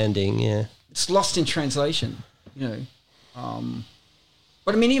understanding, yeah. It's lost in translation, you know.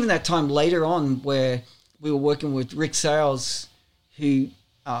 But, I mean, even that time later on where we were working with Rick Sales, who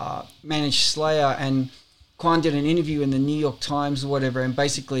managed Slayer, and Kwan did an interview in the New York Times or whatever, and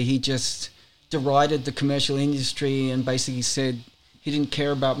basically he just derided the commercial industry and basically said he didn't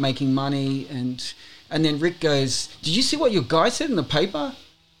care about making money. And then Rick goes, did you see what your guy said in the paper?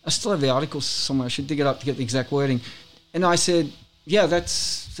 I still have the article somewhere. I should dig it up to get the exact wording. And I said, yeah,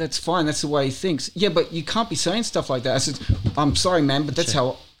 that's fine. That's the way he thinks. Yeah, but you can't be saying stuff like that. I said, I'm sorry, man, but that's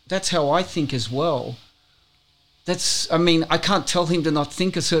how I think as well. I can't tell him to not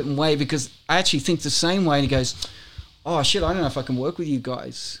think a certain way because I actually think the same way. And he goes, oh, shit, I don't know if I can work with you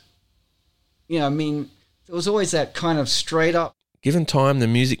guys. You know, I mean, there was always that kind of straight up. Given time, the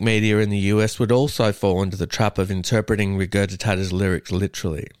music media in the US would also fall into the trap of interpreting Regurgitator's lyrics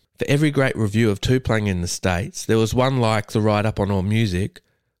literally. For every great review of Tuplang in the States, there was one like the write-up on AllMusic,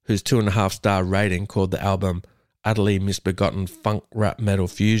 whose 2.5-star rating called the album utterly misbegotten funk rap metal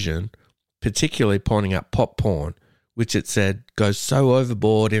fusion, particularly pointing out pop porn, which it said goes so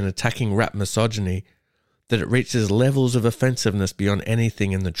overboard in attacking rap misogyny that it reaches levels of offensiveness beyond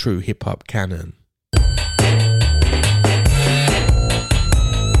anything in the true hip-hop canon.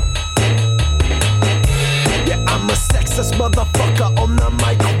 Yeah, I'm a sexist motherfucker on the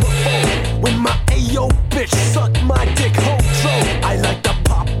microphone. When my Ayo bitch suck my dick whole throat. I like the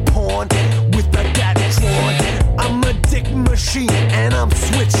pop porn with the gat drawn. I'm a dick machine and I'm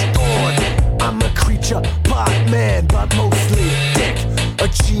switched on. I'm a creature, part man, but mostly dick. A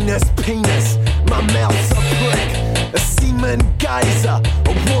genus penis, my mouth's a prick. A semen geyser,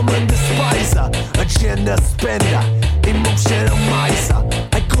 a woman despiser. A gender spender, emotional miser.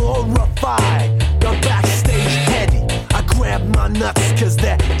 I glorify the backstage heady. I grab my nuts cause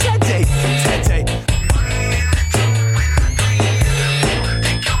they're teddy, teddy.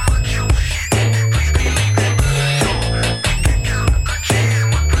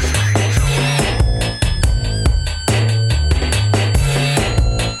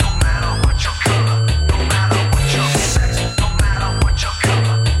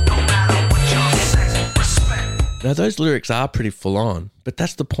 Now, those lyrics are pretty full on, but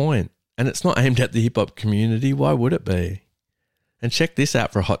that's the point. And it's not aimed at the hip-hop community. Why would it be? And check this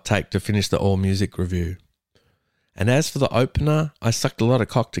out for a hot take to finish the AllMusic review. And as for the opener, I sucked a lot of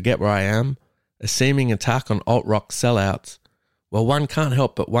cock to get where I am, a seeming attack on alt-rock sellouts. Well, one can't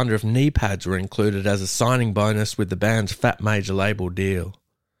help but wonder if knee pads were included as a signing bonus with the band's fat major label deal.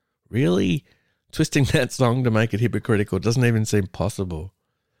 Really? Twisting that song to make it hypocritical doesn't even seem possible.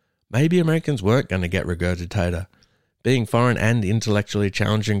 Maybe Americans weren't going to get Regurgitator. Being foreign and intellectually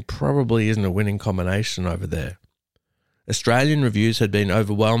challenging probably isn't a winning combination over there. Australian reviews had been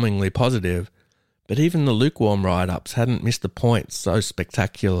overwhelmingly positive, but even the lukewarm write-ups hadn't missed the point so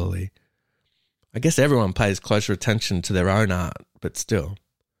spectacularly. I guess everyone pays closer attention to their own art, but still.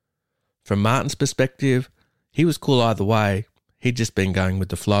 From Martin's perspective, he was cool either way. He'd just been going with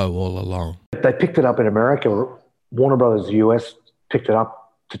the flow all along. They picked it up in America. Warner Brothers US picked it up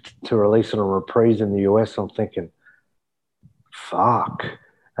to release it on Reprise in the US. I'm thinking, fuck.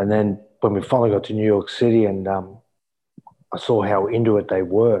 And then when we finally got to New York City and I saw how into it they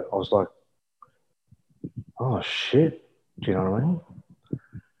were, I was like, oh, shit. Do you know what I mean?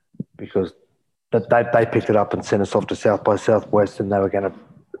 Because they picked it up and sent us off to South by Southwest and they were going to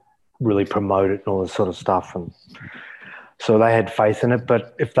really promote it and all this sort of stuff. And so they had faith in it.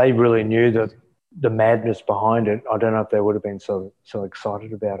 But if they really knew that the madness behind it, I don't know if they would have been so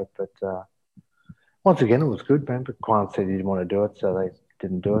excited about it. But once again, it was good, man. But Quan said he didn't want to do it, so they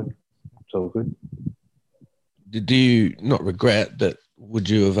didn't do it. It's all good. Do you not regret that? Would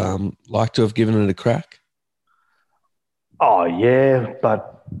you have liked to have given it a crack? Oh, yeah,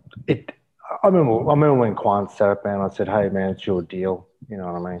 but I remember when Quan set up, man, I said, hey, man, it's your deal. You know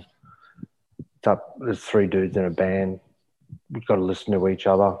what I mean? It's up, there's 3 dudes in a band. We've got to listen to each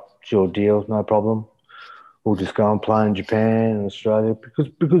other. It's your deal, no problem. We'll just go and play in Japan and Australia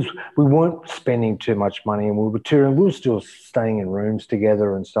because we weren't spending too much money and we were touring. We were still staying in rooms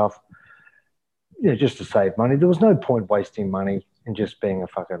together and stuff, you know, just to save money. There was no point wasting money and just being a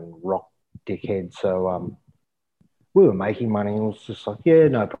fucking rock dickhead. So we were making money and it was just like, yeah,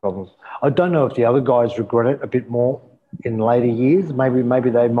 no problem. I don't know if the other guys regret it a bit more in later years. Maybe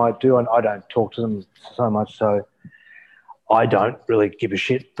they might do, and I don't talk to them so much, so I don't really give a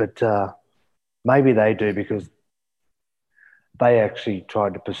shit, but maybe they do because they actually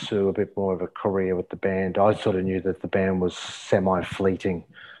tried to pursue a bit more of a career with the band. I sort of knew that the band was semi-fleeting,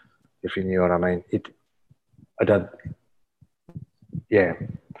 if you knew what I mean.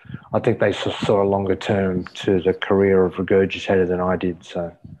 I think they saw a longer term to the career of Regurgitator than I did,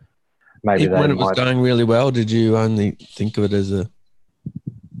 so maybe even when it was going really well, did you only think of it as a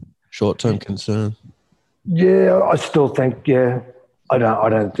short-term concern? Yeah, I still think, yeah. I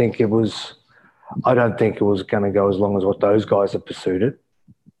don't think it was going to go as long as what those guys have pursued it,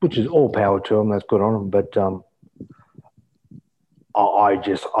 which is all power to them. That's good on them. But I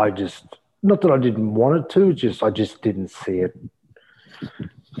just not that I didn't want it to, I just didn't see it.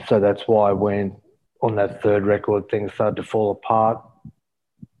 So that's why when on that third record things started to fall apart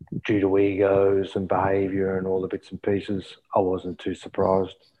due to egos and behaviour and all the bits and pieces, I wasn't too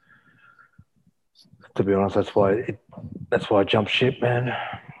surprised. To be honest, that's why I jumped ship, man.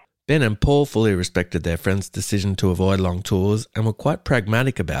 Ben and Paul fully respected their friend's decision to avoid long tours and were quite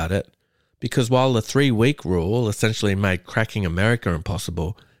pragmatic about it, because while the 3-week rule essentially made cracking America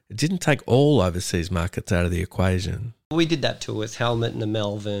impossible, it didn't take all overseas markets out of the equation. We did that tour with Helmet and the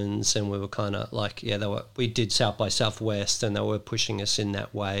Melvins, and we were kind of like, we did South by Southwest, and they were pushing us in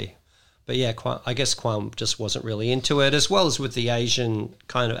that way. But yeah, I guess Quan just wasn't really into it, as well as with the Asian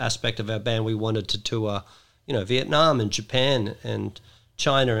kind of aspect of our band. We wanted to tour, Vietnam and Japan and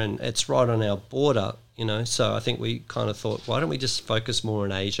China, and it's right on our border, So I think we kind of thought, why don't we just focus more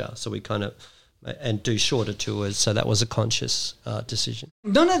on Asia? So we and do shorter tours. So that was a conscious decision.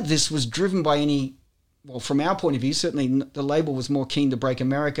 None of this was driven by any, well, from our point of view, certainly the label was more keen to break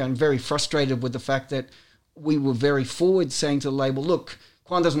America and very frustrated with the fact that we were very forward saying to the label, look,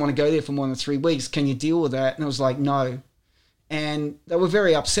 Quan doesn't want to go there for more than 3 weeks. Can you deal with that? And it was like, no. And they were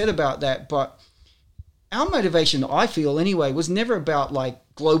very upset about that. But our motivation, I feel anyway, was never about like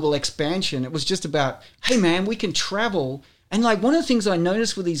global expansion. It was just about, hey man, we can travel. And like one of the things I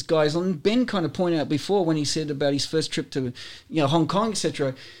noticed with these guys, and Ben kind of pointed out before when he said about his first trip to, Hong Kong,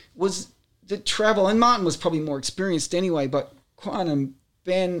 etc., was the travel. And Martin was probably more experienced anyway, but Quan and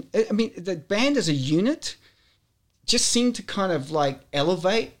Ben, I mean, the band as a unit just seemed to kind of like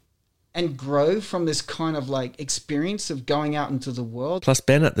elevate and grow from this kind of like experience of going out into the world. Plus,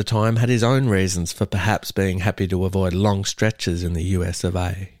 Ben at the time had his own reasons for perhaps being happy to avoid long stretches in the US of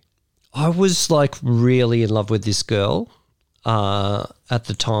A. I was like really in love with this girl at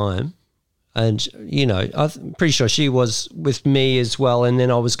the time. And, I'm pretty sure she was with me as well. And then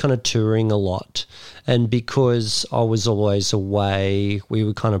I was kind of touring a lot. And because I was always away, we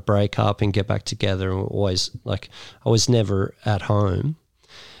would kind of break up and get back together. And I was never at home.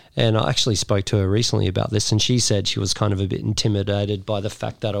 And I actually spoke to her recently about this, and she said she was kind of a bit intimidated by the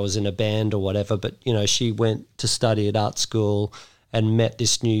fact that I was in a band or whatever. But, she went to study at art school and met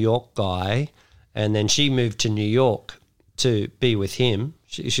this New York guy. And then she moved to New York to be with him.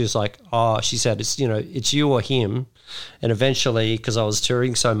 She was like, she said, it's you or him. And eventually, because I was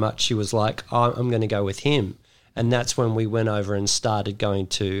touring so much, she was like, I'm going to go with him. And that's when we went over and started going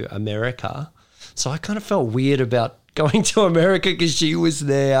to America. So I kind of felt weird about going to America because she was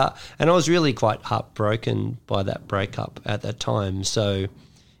there. And I was really quite heartbroken by that breakup at that time. So it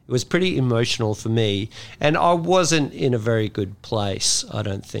was pretty emotional for me. And I wasn't in a very good place, I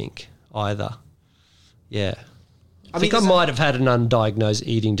don't think, either. Yeah. I think I might have had an undiagnosed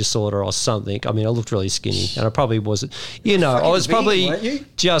eating disorder or something. I mean, I looked really skinny, and I probably wasn't. I was probably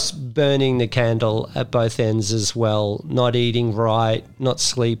just burning the candle at both ends as well, not eating right, not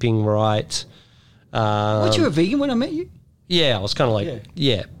sleeping right. Weren't you a vegan when I met you? Yeah, I was kind of like,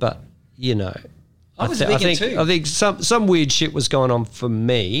 but, I was a vegan too. I think some weird shit was going on for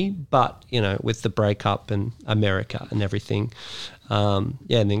me, but, with the breakup and America and everything. And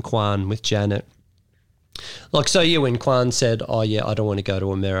then Quan with Janet. When Quan said, I don't want to go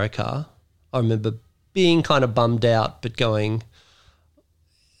to America, I remember being kind of bummed out, but going,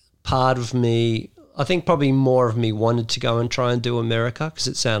 part of me, I think probably more of me wanted to go and try and do America because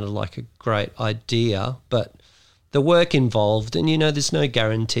it sounded like a great idea, but the work involved, and there's no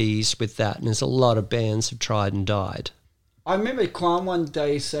guarantees with that, and there's a lot of bands have tried and died. I remember Quan one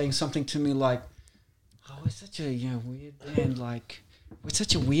day saying something to me like, we're such a weird band, we're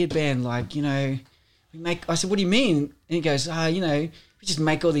such a weird band, I said, what do you mean? And he goes, we just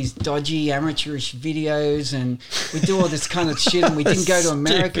make all these dodgy amateurish videos and we do all this kind of shit and we didn't go to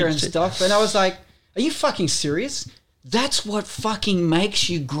America and stuff. And I was like, are you fucking serious? That's what fucking makes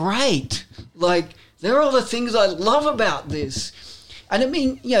you great. There are all the things I love about this. And I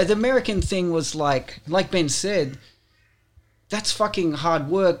mean, the American thing was like Ben said, that's fucking hard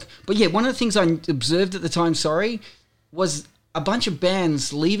work. But yeah, one of the things I observed at the time, was a bunch of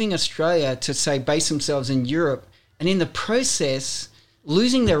bands leaving Australia to, say, base themselves in Europe, and in the process,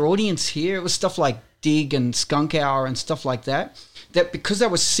 losing their audience here. It was stuff like Dig and Skunk Hour and stuff like that, that because they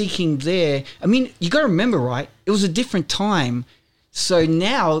were seeking there, I mean, you got to remember, right, it was a different time. So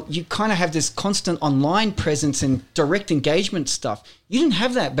now you kind of have this constant online presence and direct engagement stuff. You didn't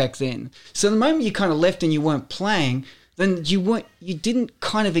have that back then. So the moment you kind of left and you weren't playing, then you didn't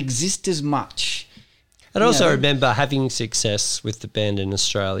kind of exist as much. And I also remember having success with the band in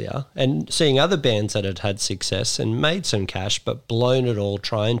Australia and seeing other bands that had had success and made some cash but blown it all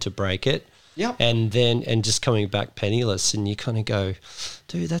trying to break it. Yep. And just coming back penniless, and you kind of go,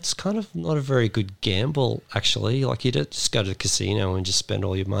 dude, that's kind of not a very good gamble, actually. You just go to the casino and just spend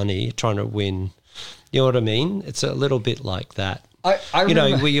all your money trying to win. You know what I mean? It's a little bit like that. I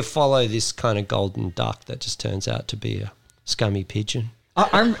remember, where you follow this kind of golden duck that just turns out to be a scummy pigeon.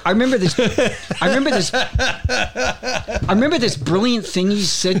 I remember this. I remember this brilliant thing you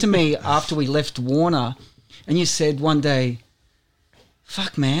said to me after we left Warner, and you said one day,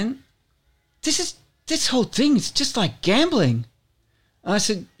 "Fuck, man, this whole thing is just like gambling." And I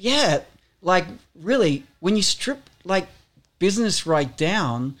said, "Yeah, really. When you strip like business right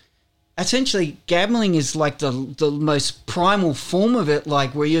down, essentially gambling is like the most primal form of it,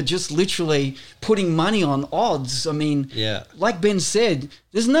 like where you're just literally putting money on odds. I mean, like Ben said,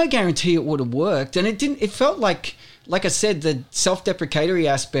 there's no guarantee it would have worked, and it felt like I said, the self-deprecatory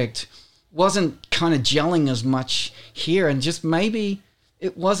aspect wasn't kind of gelling as much here, and just maybe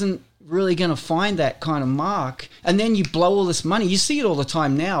it wasn't really going to find that kind of mark. And then you blow all this money. You see it all the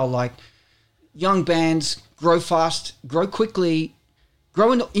time now, like young bands grow fast, grow quickly,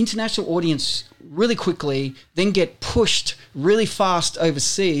 grow an international audience really quickly, then get pushed really fast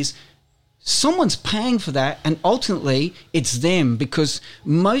overseas. Someone's paying for that, and ultimately it's them, because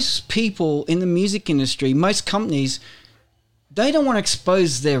most people in the music industry, most companies, they don't want to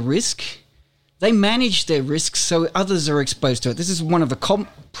expose their risk. They manage their risks so others are exposed to it. This is one of the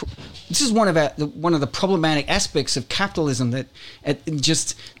problematic aspects of capitalism, that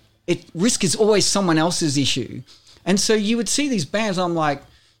risk is always someone else's issue. And so you would see these bands, I'm like,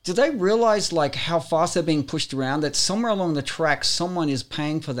 do they realize like how fast they're being pushed around, that somewhere along the track someone is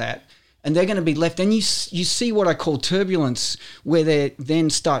paying for that, and they're going to be left? And you see what I call turbulence, where they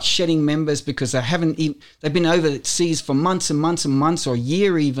then start shedding members because they've been overseas for months and months and months, or a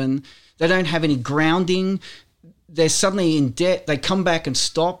year even. They don't have any grounding. They're suddenly in debt. They come back and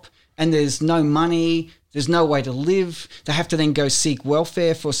stop, and there's no money. There's no way to live. They have to then go seek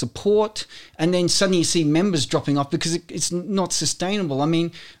welfare for support. And then suddenly you see members dropping off because it's not sustainable. I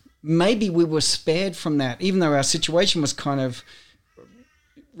mean, maybe we were spared from that, even though our situation was kind of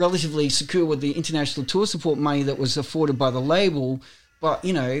relatively secure with the international tour support money that was afforded by the label. But,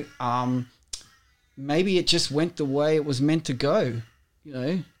 maybe it just went the way it was meant to go,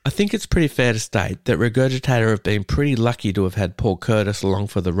 I think it's pretty fair to state that Regurgitator have been pretty lucky to have had Paul Curtis along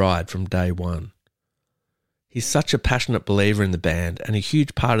for the ride from day one. He's such a passionate believer in the band and a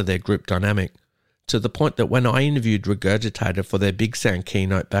huge part of their group dynamic, to the point that when I interviewed Regurgitator for their Big Sound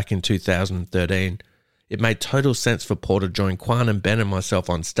keynote back in 2013, it made total sense for Paul to join Quan and Ben and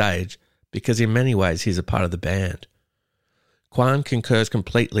myself on stage, because in many ways he's a part of the band. Quan concurs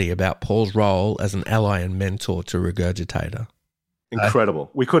completely about Paul's role as an ally and mentor to Regurgitator. Incredible.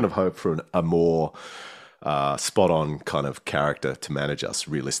 We couldn't have hoped for a more spot-on kind of character to manage us,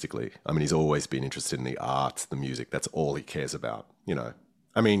 realistically. I mean, he's always been interested in the art, the music. That's all he cares about,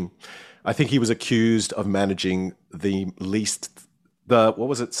 I mean, I think he was accused of managing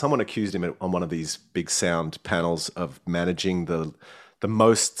someone accused him on one of these Big Sound panels of managing the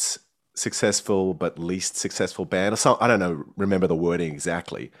most successful but least successful band. Or something. I don't remember the wording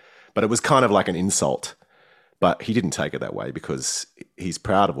exactly, but it was kind of like an insult. But he didn't take it that way, because he's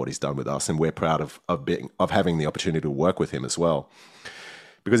proud of what he's done with us, and we're proud of having the opportunity to work with him as well.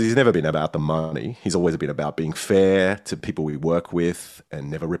 Because he's never been about the money. He's always been about being fair to people we work with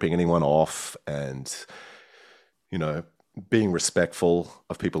and never ripping anyone off, and, being respectful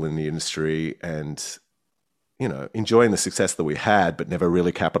of people in the industry, and, enjoying the success that we had, but never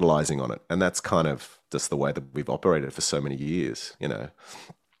really capitalizing on it. And that's kind of just the way that we've operated for so many years, And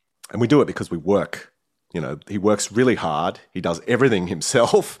we do it because we work. He works really hard. He does everything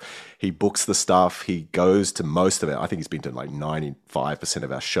himself. He books the stuff. He goes to most of it. I think he's been to like 95%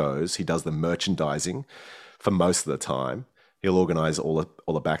 of our shows. He does the merchandising for most of the time. He'll organize all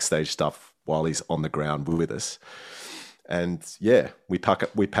the backstage stuff while he's on the ground with us. And yeah, we pack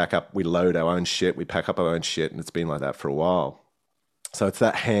up, we load our own shit, we pack up our own shit, and it's been like that for a while. So it's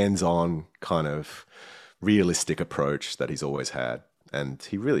that hands-on kind of realistic approach that he's always had. And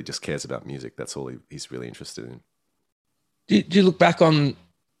he really just cares about music. That's all he's really interested in. Do you look back on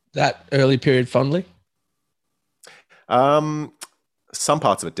that early period fondly? Some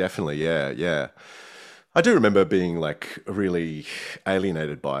parts of it, definitely, yeah. I do remember being like really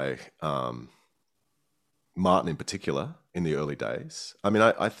alienated by Martin in particular in the early days. I mean,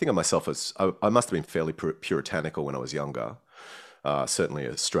 I think of myself as, I must have been fairly puritanical when I was younger. Certainly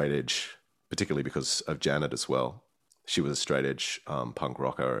a straight edge, particularly because of Janet as well. She was a straight edge punk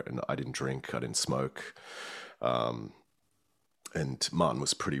rocker, and I didn't drink, I didn't smoke. And Martin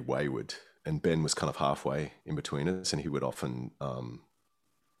was pretty wayward, and Ben was kind of halfway in between us, and he would often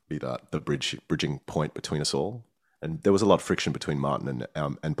be the bridging point between us all. And there was a lot of friction between Martin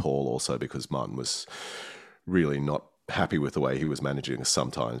and Paul also, because Martin was really not happy with the way he was managing us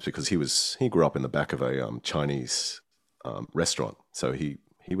sometimes, because he grew up in the back of a Chinese restaurant, so he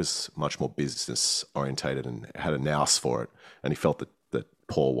was much more business orientated and had a nous for it. And he felt that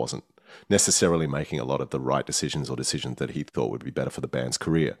Paul wasn't necessarily making a lot of the right decisions, or decisions that he thought would be better for the band's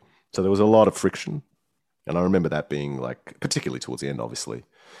career. So there was a lot of friction. And I remember that being, like, particularly towards the end, obviously,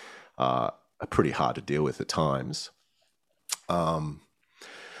 pretty hard to deal with at times.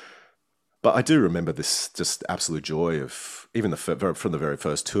 But I do remember this just absolute joy of even from the very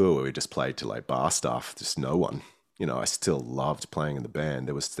first tour where we just played to like bar staff, just no one. You know, I still loved playing in the band.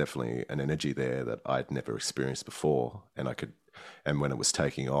 There was definitely an energy there that I'd never experienced before, and when it was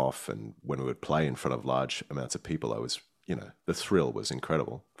taking off, and when we would play in front of large amounts of people, the thrill was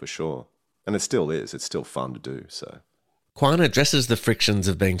incredible for sure, and it still is. It's still fun to do. So, Quine addresses the frictions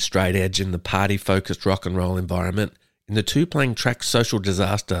of being straight edge in the party-focused rock and roll environment in the two-playing track Social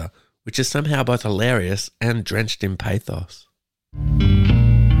Disaster, which is somehow both hilarious and drenched in pathos.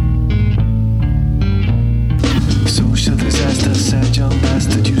 Social disaster, sad young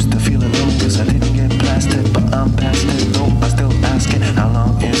bastard. Used to feel alone cause I didn't get blasted, but I'm past it. No, I still asking, how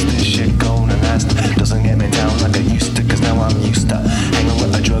long is this shit gonna last? Doesn't get me down like I used to, cause now I'm used to hanging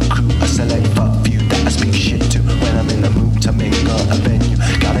with a drug crew. I select fuck few that I speak shit to when I'm in the mood to make a venue.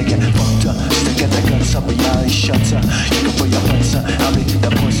 Gotta get fucked up, stick at the guts up, reality shuts up. You can put your butts up, I'll be the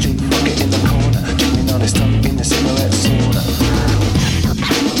poor street fucker in the corner, chewing on his tongue in the cigarette sauna.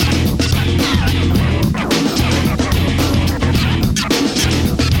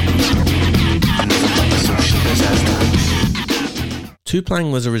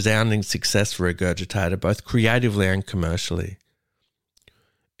 Two-playing was a resounding success for Regurgitator, both creatively and commercially.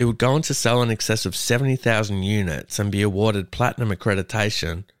 It would go on to sell in excess of 70,000 units and be awarded platinum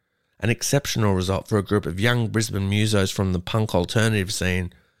accreditation, an exceptional result for a group of young Brisbane musos from the punk alternative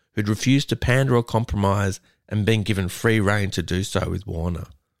scene who'd refused to pander or compromise and been given free rein to do so with Warner.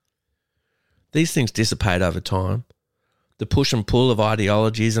 These things dissipate over time. The push and pull of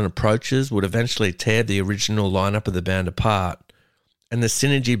ideologies and approaches would eventually tear the original lineup of the band apart, and the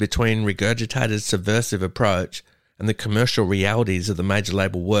synergy between Regurgitator's subversive approach and the commercial realities of the major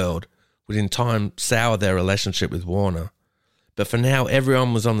label world would in time sour their relationship with Warner. But for now,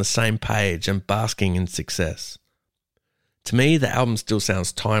 everyone was on the same page and basking in success. To me, the album still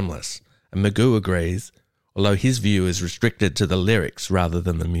sounds timeless, and Magoo agrees, although his view is restricted to the lyrics rather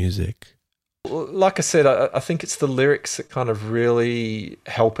than the music. Like I said, I think it's the lyrics that kind of really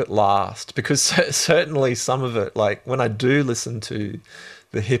help it last, because certainly some of it, like when I do listen to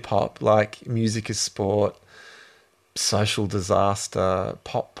the hip hop, like Music is Sport, Social Disaster,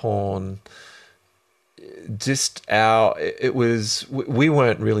 Pop Porn, we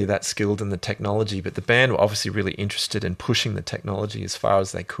weren't really that skilled in the technology, but the band were obviously really interested in pushing the technology as far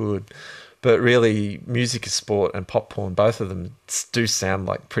as they could. But really, Music is Sport and Pop Porn, both of them do sound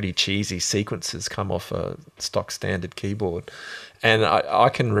like pretty cheesy sequences come off a stock standard keyboard. And I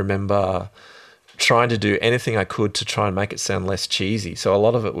can remember trying to do anything I could to try and make it sound less cheesy. So a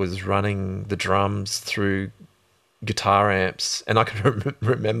lot of it was running the drums through guitar amps. And I can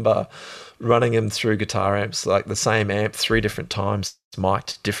remember running them through guitar amps, like the same amp 3 different times,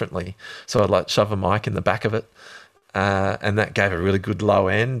 mic'd differently. So I'd like shove a mic in the back of it. And that gave a really good low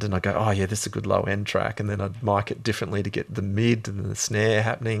end, and I go, oh yeah, this is a good low end track, and then I'd mic it differently to get the mid and the snare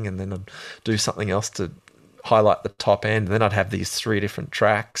happening, and then I'd do something else to highlight the top end, and then I'd have these 3 different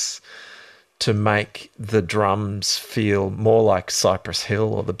tracks to make the drums feel more like Cypress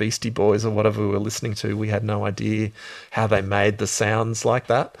Hill or the Beastie Boys or whatever we were listening to. We had no idea how they made the sounds like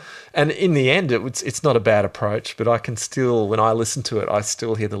that, and in the end it's not a bad approach, but I can still, when I listen to it, I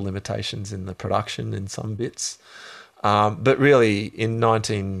still hear the limitations in the production in some bits. But really, in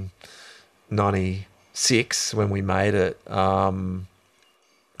 1996, when we made it, and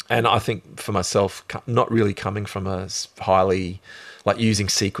I think for myself, not really coming from a highly, like using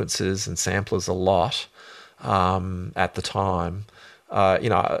sequences and samplers a lot at the time,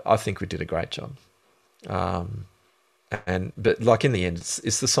 I think we did a great job. But like in the end,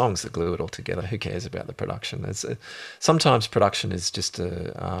 it's the songs that glue it all together. Who cares about the production? Sometimes production is just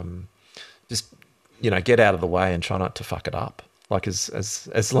get out of the way and try not to fuck it up. Like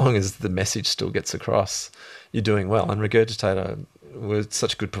as long as the message still gets across, you're doing well. And Regurgitator were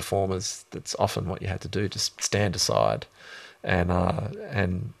such good performers. That's often what you had to do. Just stand aside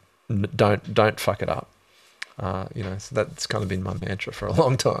and don't fuck it up. So that's kind of been my mantra for a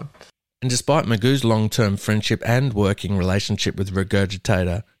long time. And despite Magoo's long-term friendship and working relationship with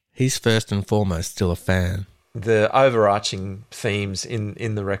Regurgitator, he's first and foremost still a fan. The overarching themes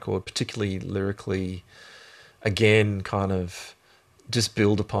in the record, particularly lyrically, again, kind of just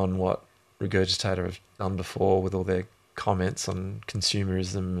build upon what Regurgitator have done before with all their comments on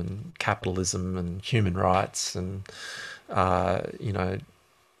consumerism and capitalism and human rights and,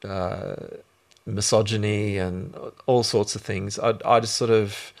 misogyny and all sorts of things. I just sort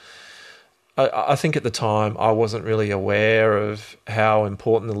of... I think at the time I wasn't really aware of how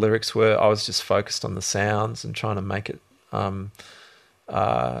important the lyrics were. I was just focused on the sounds and trying to make it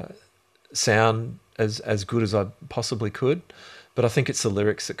sound as good as I possibly could. But I think it's the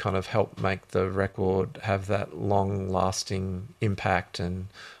lyrics that kind of help make the record have that long-lasting impact, and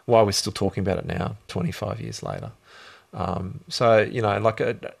why we're still talking about it now, 25 years later. So, you know, like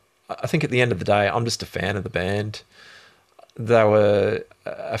I think at the end of the day, I'm just a fan of the band. They were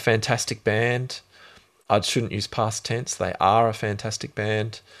a fantastic band. I shouldn't use past tense. They are a fantastic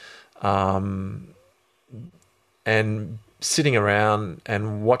band. And sitting around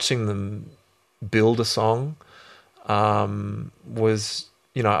and watching them build a song was,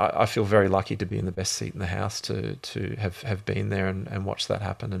 you know, I feel very lucky to be in the best seat in the house to have been there and watch that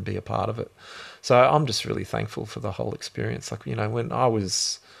happen and be a part of it. So I'm just really thankful for the whole experience. Like, you know, when I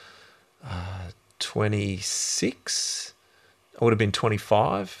was 26, I would have been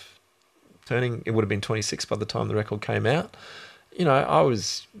 25, it would have been 26 by the time the record came out. You know, I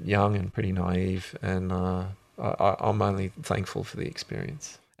was young and pretty naive, and I'm only thankful for the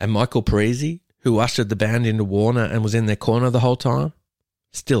experience. And Michael Parisi, who ushered the band into Warner and was in their corner the whole time,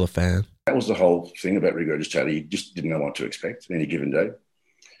 still a fan. That was the whole thing about Regurgitator. You just didn't know what to expect any given day.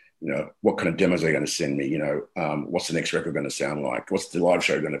 You know, what kind of demos are they going to send me? You know, what's the next record going to sound like? What's the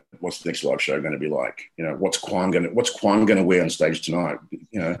next live show going to be like? You know, what's Quan going to wear on stage tonight?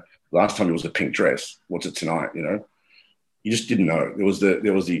 You know, last time it was a pink dress. What's it tonight? You know, you just didn't know. There was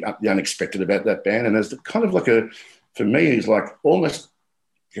the unexpected about that band, and there's the kind of like for me, it's like almost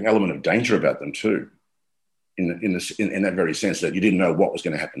an element of danger about them too, in that very sense that you didn't know what was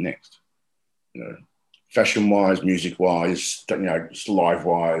going to happen next. You know, fashion-wise, music-wise, you know,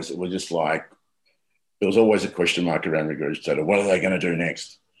 live-wise, it was just like there was always a question mark around Regurgitator. What are they going to do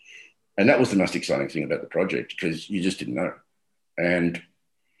next? And that was the most exciting thing about the project, because you just didn't know. And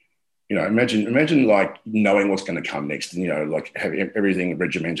you know, imagine like knowing what's going to come next, and you know, like having everything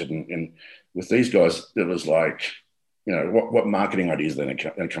regimented. And with these guys, it was like, you know, what marketing ideas they're going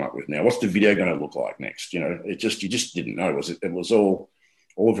to come up with now? What's the video going to look like next? You know, you just didn't know. It was all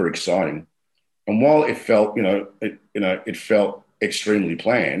very exciting. And while it felt, it felt extremely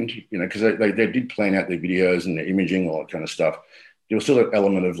planned, you know, because they did plan out their videos and their imaging, all that kind of stuff. There was still an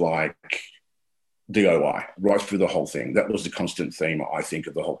element of like DIY right through the whole thing. That was the constant theme, I think,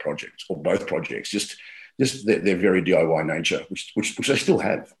 of the whole project, or both projects. Just their very DIY nature, which they still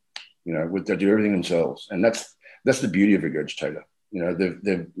have. You know, they do everything themselves, and that's the beauty of Regurgitator. You know,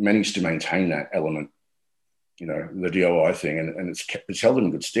 they've managed to maintain that element. You know, the DIY thing, and it's held them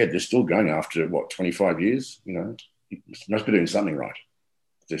in good stead. They're still going after 25 years. You know, you must be doing something right.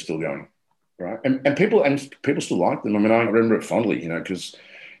 They're still going, right? And people still like them. I mean, I remember it fondly. You know, because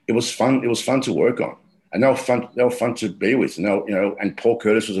it was fun. It was fun to work on, and they were fun to be with. And and Paul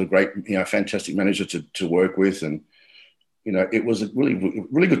Curtis was a great, fantastic manager to work with, and you know, it was a really,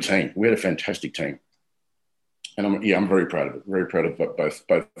 really good team. We had a fantastic team. And I'm very proud of it. Very proud of both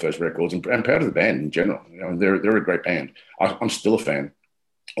those records, and proud of the band in general. You know, they're a great band. I'm still a fan.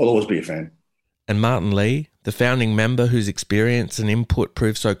 I'll always be a fan. And Martin Lee, the founding member whose experience and input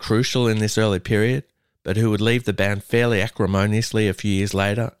proved so crucial in this early period, but who would leave the band fairly acrimoniously a few years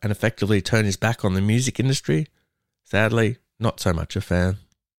later and effectively turn his back on the music industry, sadly, not so much a fan.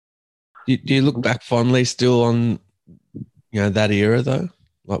 Do you look back fondly still on, that era though,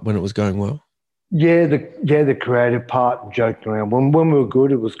 like when it was going well? Yeah, the creative part and joking around. When we were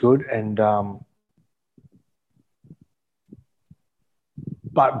good, it was good, and a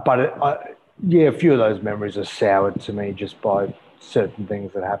few of those memories are soured to me just by certain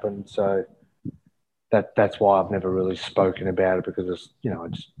things that happened. So that's why I've never really spoken about it, because it's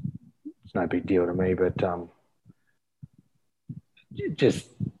no big deal to me. But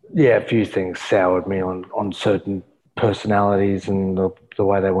a few things soured me on certain personalities and the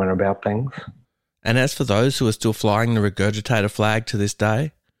way they went about things. And as for those who are still flying the Regurgitator flag to this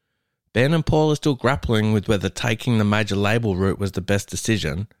day, Ben and Paul are still grappling with whether taking the major label route was the best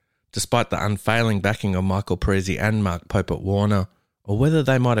decision, despite the unfailing backing of Michael Parisi and Mark Pope at Warner, or whether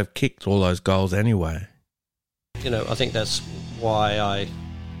they might have kicked all those goals anyway. I think that's why I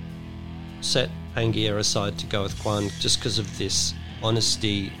set Pangaea aside to go with Quan, just because of this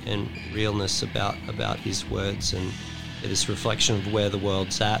honesty and realness about his words and this reflection of where the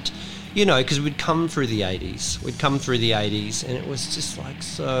world's at. Because we'd come through the 80s. And it was just like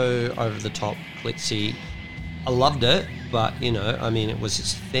so over the top, glitzy. I loved it, but, it was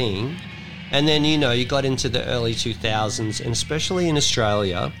his thing. And then, you got into the early 2000s, and especially in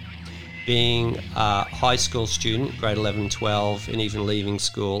Australia, being a high school student, grade 11, 12, and even leaving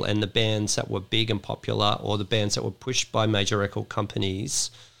school, and the bands that were big and popular, or the bands that were pushed by major record companies,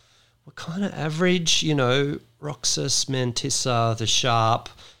 were kind of average, Roxas, Mantissa, The Sharp,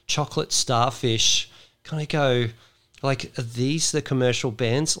 Chocolate Starfish, kind of go, like, are these the commercial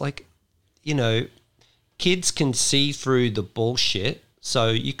bands? Like, kids can see through the bullshit, so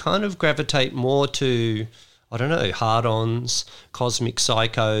you kind of gravitate more to, I don't know, hard-ons, Cosmic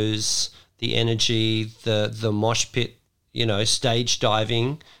Psychos, the energy, the mosh pit, stage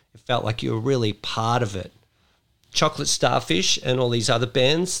diving. It felt like you were really part of it. Chocolate Starfish and all these other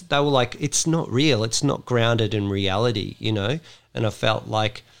bands, they were like, it's not real, it's not grounded in reality, and I felt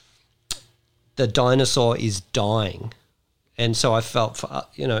like the dinosaur is dying. And so I felt,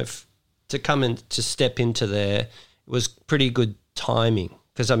 to come in, to step into there, it was pretty good timing.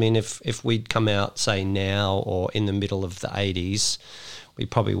 Because, I mean, if we'd come out, say, now or in the middle of the 80s, we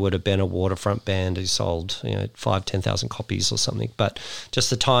probably would have been a Waterfront band who sold, 5,000-10,000 copies or something. But just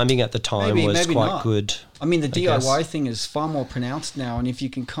the timing at the time was quite not. good. I mean, the DIY thing is far more pronounced now, and if you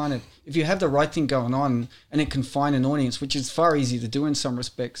can if you have the right thing going on and it can find an audience, which is far easier to do in some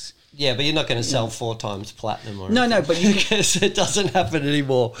respects. Yeah, but you're not going to sell 4 times platinum or No, anything. but you because it doesn't happen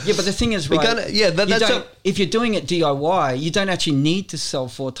anymore. Yeah, but the thing is, right? If you're doing it DIY, you don't actually need to sell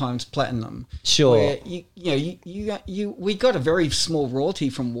 4 times platinum. Sure. Where we got a very small royalty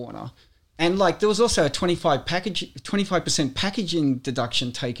from Warner, and like there was also a 25% packaging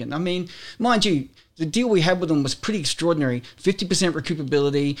deduction taken. I mean, mind you, the deal we had with them was pretty extraordinary. 50%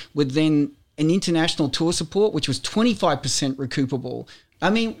 recoupability with then an international tour support, which was 25% recoupable. I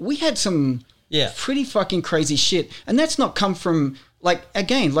mean, we had some pretty fucking crazy shit. And that's not come from, like I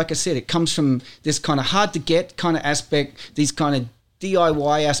said, it comes from this kind of hard to get kind of aspect, these kind of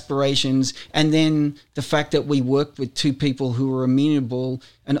DIY aspirations, and then the fact that we worked with 2 people who were amenable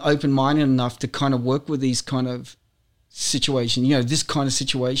and open-minded enough to kind of work with these kind of situation, this kind of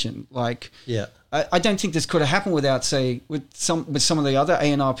situation. Like, I don't think this could have happened without, say, with some of the other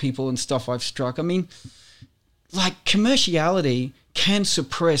A&R people and stuff I've struck. I mean, like, commerciality can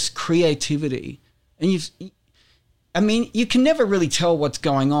suppress creativity, and you can never really tell what's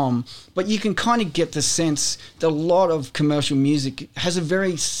going on, but you can kind of get the sense that a lot of commercial music has a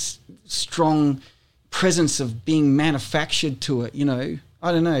very strong presence of being manufactured to it.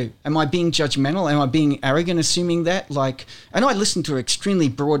 I don't know. Am I being judgmental? Am I being arrogant assuming that? And I listen to an extremely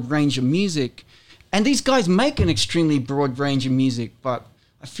broad range of music, and these guys make an extremely broad range of music, but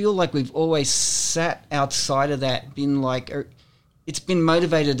I feel like we've always sat outside of that, been like, it's been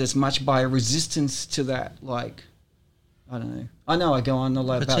motivated as much by a resistance to that. Like, I don't know. I know I go on a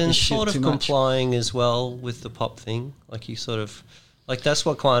lot about this shit too much. But sort of complying as well with the pop thing. Like you sort of, like that's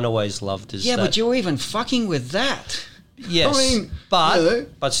what Klein always loved is but you're even fucking with that. Yes, I mean,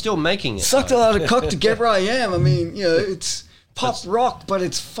 but still making it. Sucked a lot of cock to get where I am. I mean, it's pop rock, but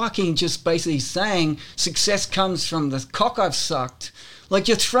it's fucking just basically saying success comes from the cock I've sucked. Like,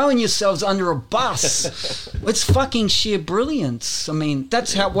 you're throwing yourselves under a bus. It's fucking sheer brilliance. I mean,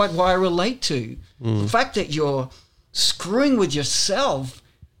 that's what I relate to. The fact that you're screwing with yourself,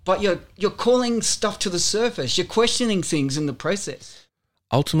 but you're calling stuff to the surface. You're questioning things in the process.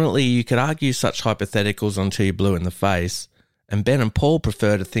 Ultimately, you could argue such hypotheticals until you're blue in the face, and Ben and Paul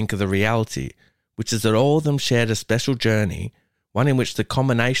prefer to think of the reality, which is that all of them shared a special journey, one in which the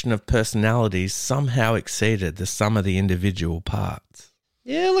combination of personalities somehow exceeded the sum of the individual parts.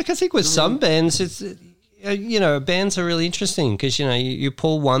 Yeah, look, I think with some bands, it's, bands are really interesting because, you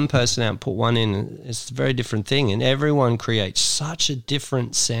pull one person out and put one in, it's a very different thing, and everyone creates such a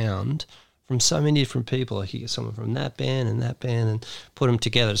different sound from so many different people. Like you get someone from that band and put them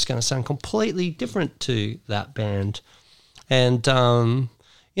together. It's going to sound completely different to that band. And,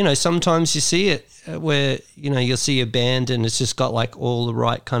 sometimes you see it where, you'll see a band and it's just got like all the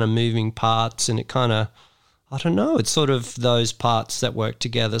right kind of moving parts, and it kind of, I don't know, it's sort of those parts that work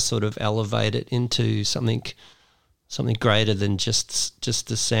together sort of elevate it into something greater than just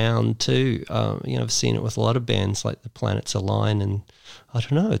the sound too. I've seen it with a lot of bands like the Planets Align, and I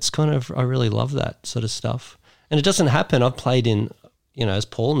don't know, it's kind of, I really love that sort of stuff. And it doesn't happen. I've played in, as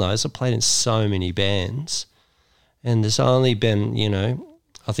Paul knows, I've played in so many bands, and there's only been,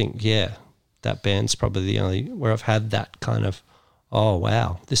 I think, that band's probably the only where I've had that kind of, oh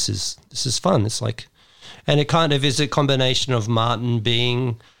wow, this is fun. It's like, and it kind of is a combination of Martin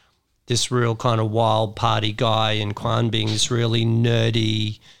being this real kind of wild party guy and Quan being this really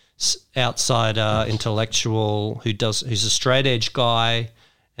nerdy outsider intellectual who's a straight edge guy,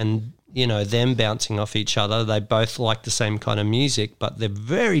 and them bouncing off each other. They both like the same kind of music, but they're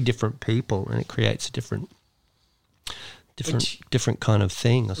very different people, and it creates a different kind of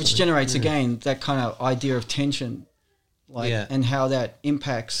thing. Which generates again that kind of idea of tension, and how that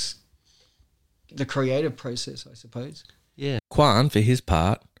impacts the creative process, I suppose. Yeah. Quan, for his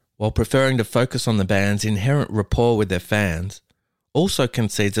part, while preferring to focus on the band's inherent rapport with their fans, also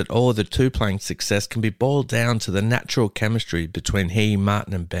concedes that all of the two-playing success can be boiled down to the natural chemistry between he,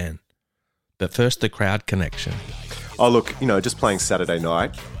 Martin and Ben. But first, the crowd connection. Oh, look, just playing Saturday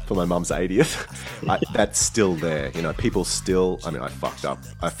night for my mum's 80th, that's still there. People still, I fucked up.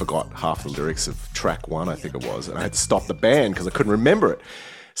 I forgot half the lyrics of track 1, I think it was, and I had to stop the band because I couldn't remember it.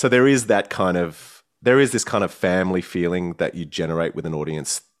 So there is this kind of family feeling that you generate with an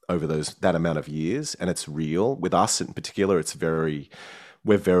audience over that amount of years, and it's real. With us in particular,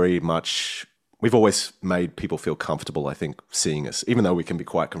 we've always made people feel comfortable, I think, seeing us, even though we can be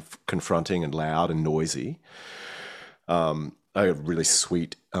quite confronting and loud and noisy. A really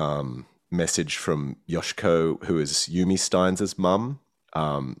sweet message from Yoshiko, who is Yumi Steins' mum,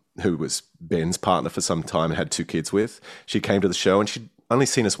 who was Ben's partner for some time and had 2 kids with. She came to the show and she'd only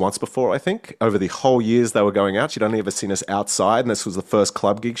seen us once before, I think. Over the whole years they were going out, she'd only ever seen us outside, and this was the first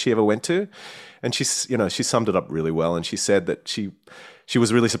club gig she ever went to. And she summed it up really well, and she said that she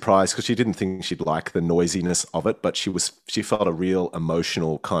was really surprised because she didn't think she'd like the noisiness of it, but she felt a real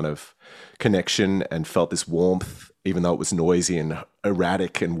emotional kind of connection and felt this warmth, even though it was noisy and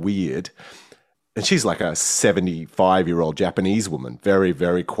erratic and weird. And she's like a 75-year-old Japanese woman, very,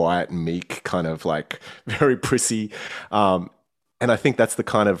 very quiet and meek, kind of like very prissy. And I think that's the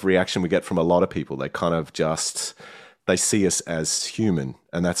kind of reaction we get from a lot of people. They kind of they see us as human,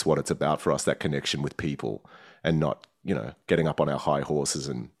 and that's what it's about for us, that connection with people, and not, getting up on our high horses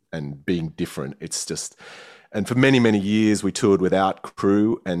and being different. It's just, and for many, many years we toured without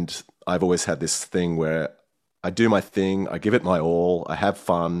crew, and I've always had this thing where I do my thing, I give it my all, I have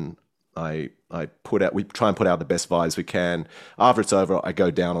fun, we try and put out the best vibes we can. After it's over, I go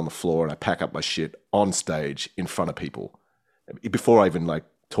down on the floor and I pack up my shit on stage in front of people. Before I even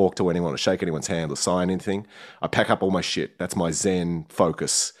talk to anyone or shake anyone's hand or sign anything, I pack up all my shit. That's my Zen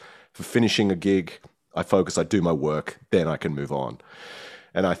focus. For finishing a gig, I focus, I do my work, then I can move on.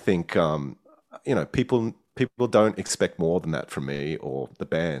 And I think, people don't expect more than that from me or the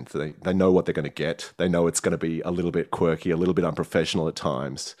band. They know what they're going to get. They know it's going to be a little bit quirky, a little bit unprofessional at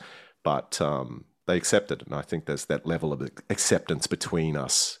times, but they accept it. And I think there's that level of acceptance between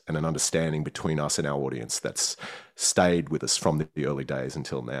us and an understanding between us and our audience that's stayed with us from the early days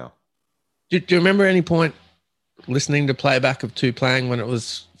until now. Do you remember any point listening to playback of Two Playing when it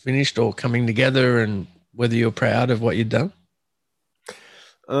was finished or coming together, and whether you're proud of what you'd done?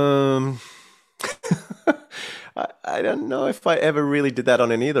 I don't know if I ever really did that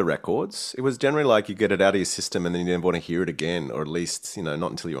on any of the records. It was generally like you get it out of your system and then you never want to hear it again, or at least,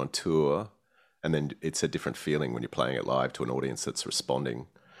 not until you're on tour. And then it's a different feeling when you're playing it live to an audience that's responding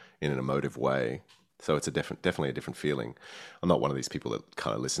in an emotive way. So it's definitely a different feeling. I'm not one of these people that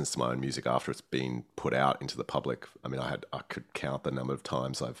kind of listens to my own music after it's been put out into the public. I mean, I could count the number of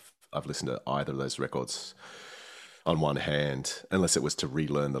times I've listened to either of those records on one hand, unless it was to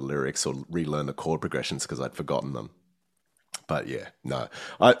relearn the lyrics or relearn the chord progressions because I'd forgotten them. But yeah, no,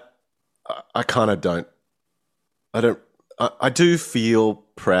 I kind of don't. I do feel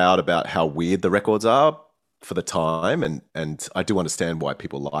proud about how weird the records are for the time, and I do understand why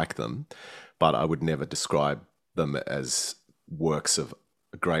people like them, but I would never describe them as works of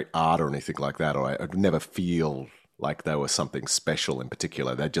great art or anything like that, or I would never feel like they were something special in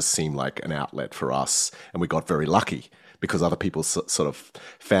particular. They just seemed like an outlet for us, and we got very lucky because other people sort of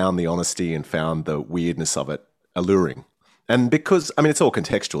found the honesty and found the weirdness of it alluring. And because, I mean, it's all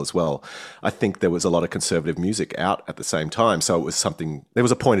contextual as well. I think there was a lot of conservative music out at the same time. So it was there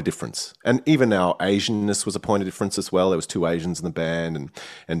was a point of difference. And even our Asianness was a point of difference as well. There was 2 Asians in the band,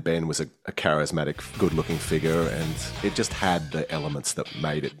 and Ben was a charismatic, good-looking figure. And it just had the elements that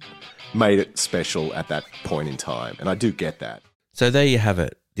made it special at that point in time. And I do get that. So there you have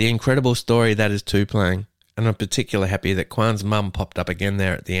it. The incredible story that is Two Playing. And I'm particularly happy that Kwan's mum popped up again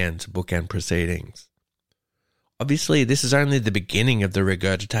there at the end to bookend proceedings. Obviously, this is only the beginning of the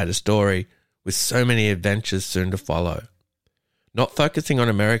Regurgitator story, with so many adventures soon to follow. Not focusing on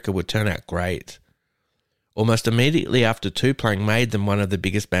America would turn out great. Almost immediately after Two Playing made them one of the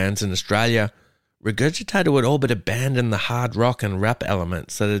biggest bands in Australia, Regurgitator would all but abandon the hard rock and rap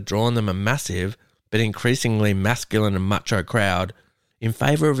elements that had drawn them a massive but increasingly masculine and macho crowd in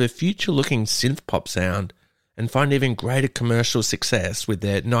favour of a future-looking synth-pop sound, and find even greater commercial success with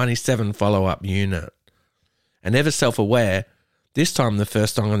their 97 follow-up unit. And ever self-aware, this time the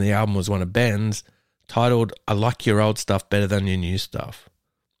first song on the album was one of Ben's, titled I Like Your Old Stuff Better Than Your New Stuff.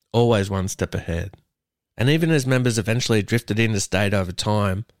 Always one step ahead. And even as members eventually drifted interstate over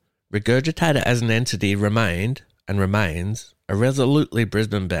time, Regurgitator as an entity remained, and remains, a resolutely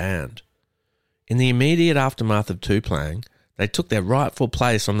Brisbane band. In the immediate aftermath of Two Playing, they took their rightful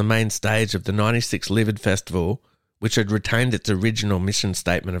place on the main stage of the 96 Livid Festival, which had retained its original mission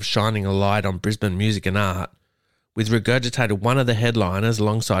statement of shining a light on Brisbane music and art, with Regurgitator one of the headliners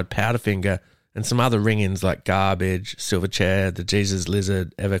alongside Powderfinger and some other ring-ins like Garbage, Silverchair, The Jesus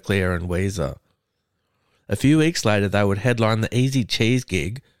Lizard, Everclear and Weezer. A few weeks later, they would headline the Easy Cheese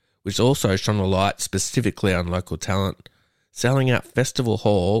gig, which also shone a light specifically on local talent, selling out Festival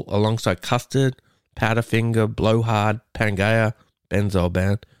Hall alongside Custard, Powderfinger, Blowhard, Pangea, Benzol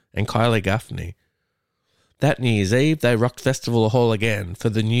Band, and Kylie Gaffney. That New Year's Eve, they rocked Festival Hall again for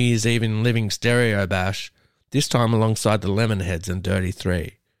the New Year's Eve in Living Stereo Bash, this time alongside the Lemonheads and Dirty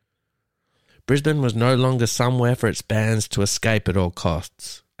Three. Brisbane was no longer somewhere for its bands to escape at all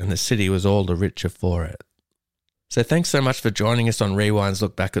costs, and the city was all the richer for it. So thanks so much for joining us on Rewind's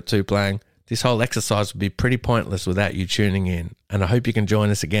Look Back at Tuplang. This whole exercise would be pretty pointless without you tuning in, and I hope you can join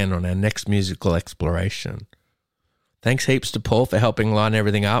us again on our next musical exploration. Thanks heaps to Paul for helping line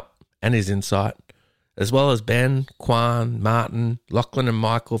everything up and his insight, as well as Ben, Quan, Martin, Lachlan and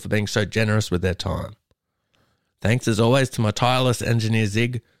Michael for being so generous with their time. Thanks as always to my tireless engineer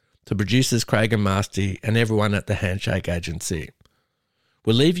Zig, to producers Craig and Masty, and everyone at the Handshake Agency.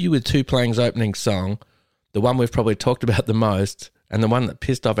 We'll leave you with Tuplang's opening song, the one we've probably talked about the most, and the one that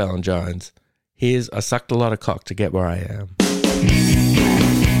pissed off Alan Jones. Here's I Sucked a Lot of Cock to Get Where I Am.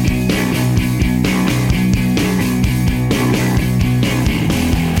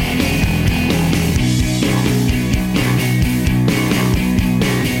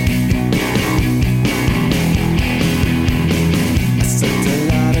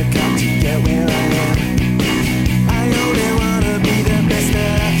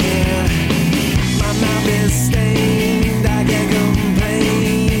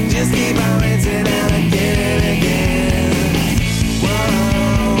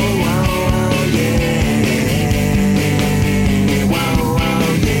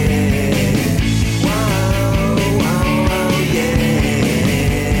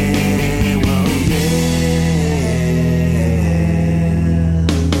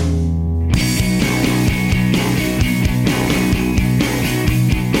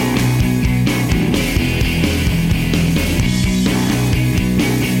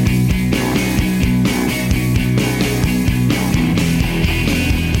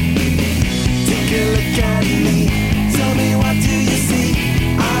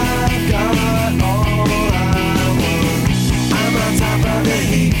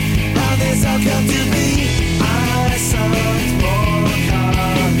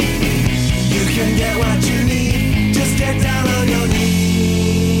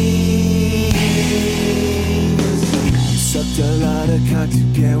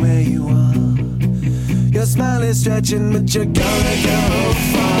 Stretching, but you're gonna go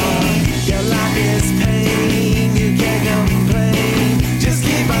far. Your life is pain, you can't complain. Just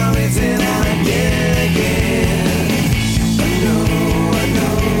keep on rinsing out again and again. I know,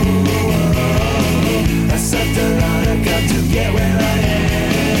 I sucked a lot of cock to get where I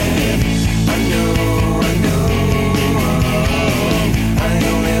am. I know, I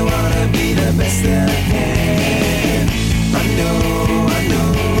only wanna be the best that I can. I know.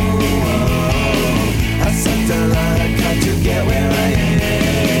 A lot of cock to get where I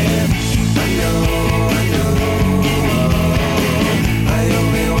am. I know. I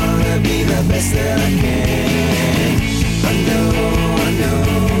only wanna be the best that I can. I know.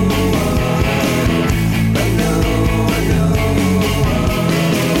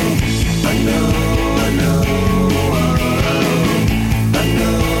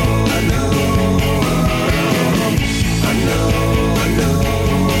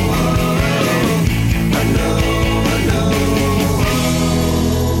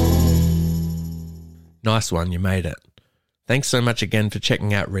 Nice one, you made it. Thanks so much again for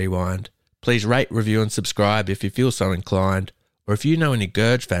checking out Rewind. Please rate, review and subscribe if you feel so inclined, or if you know any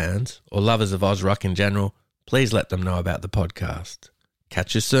Gurge fans or lovers of Oz rock in general, please let them know about the podcast.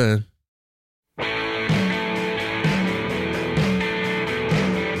 Catch you soon.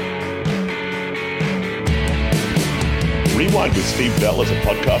 Rewind with Steve Bell is a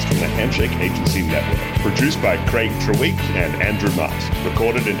podcast from the Handshake Agency Network. Produced by Craig Treweek and Andrew Mast.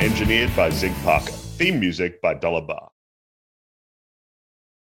 Recorded and engineered by Zig Parker. Theme music by Dollar Bar.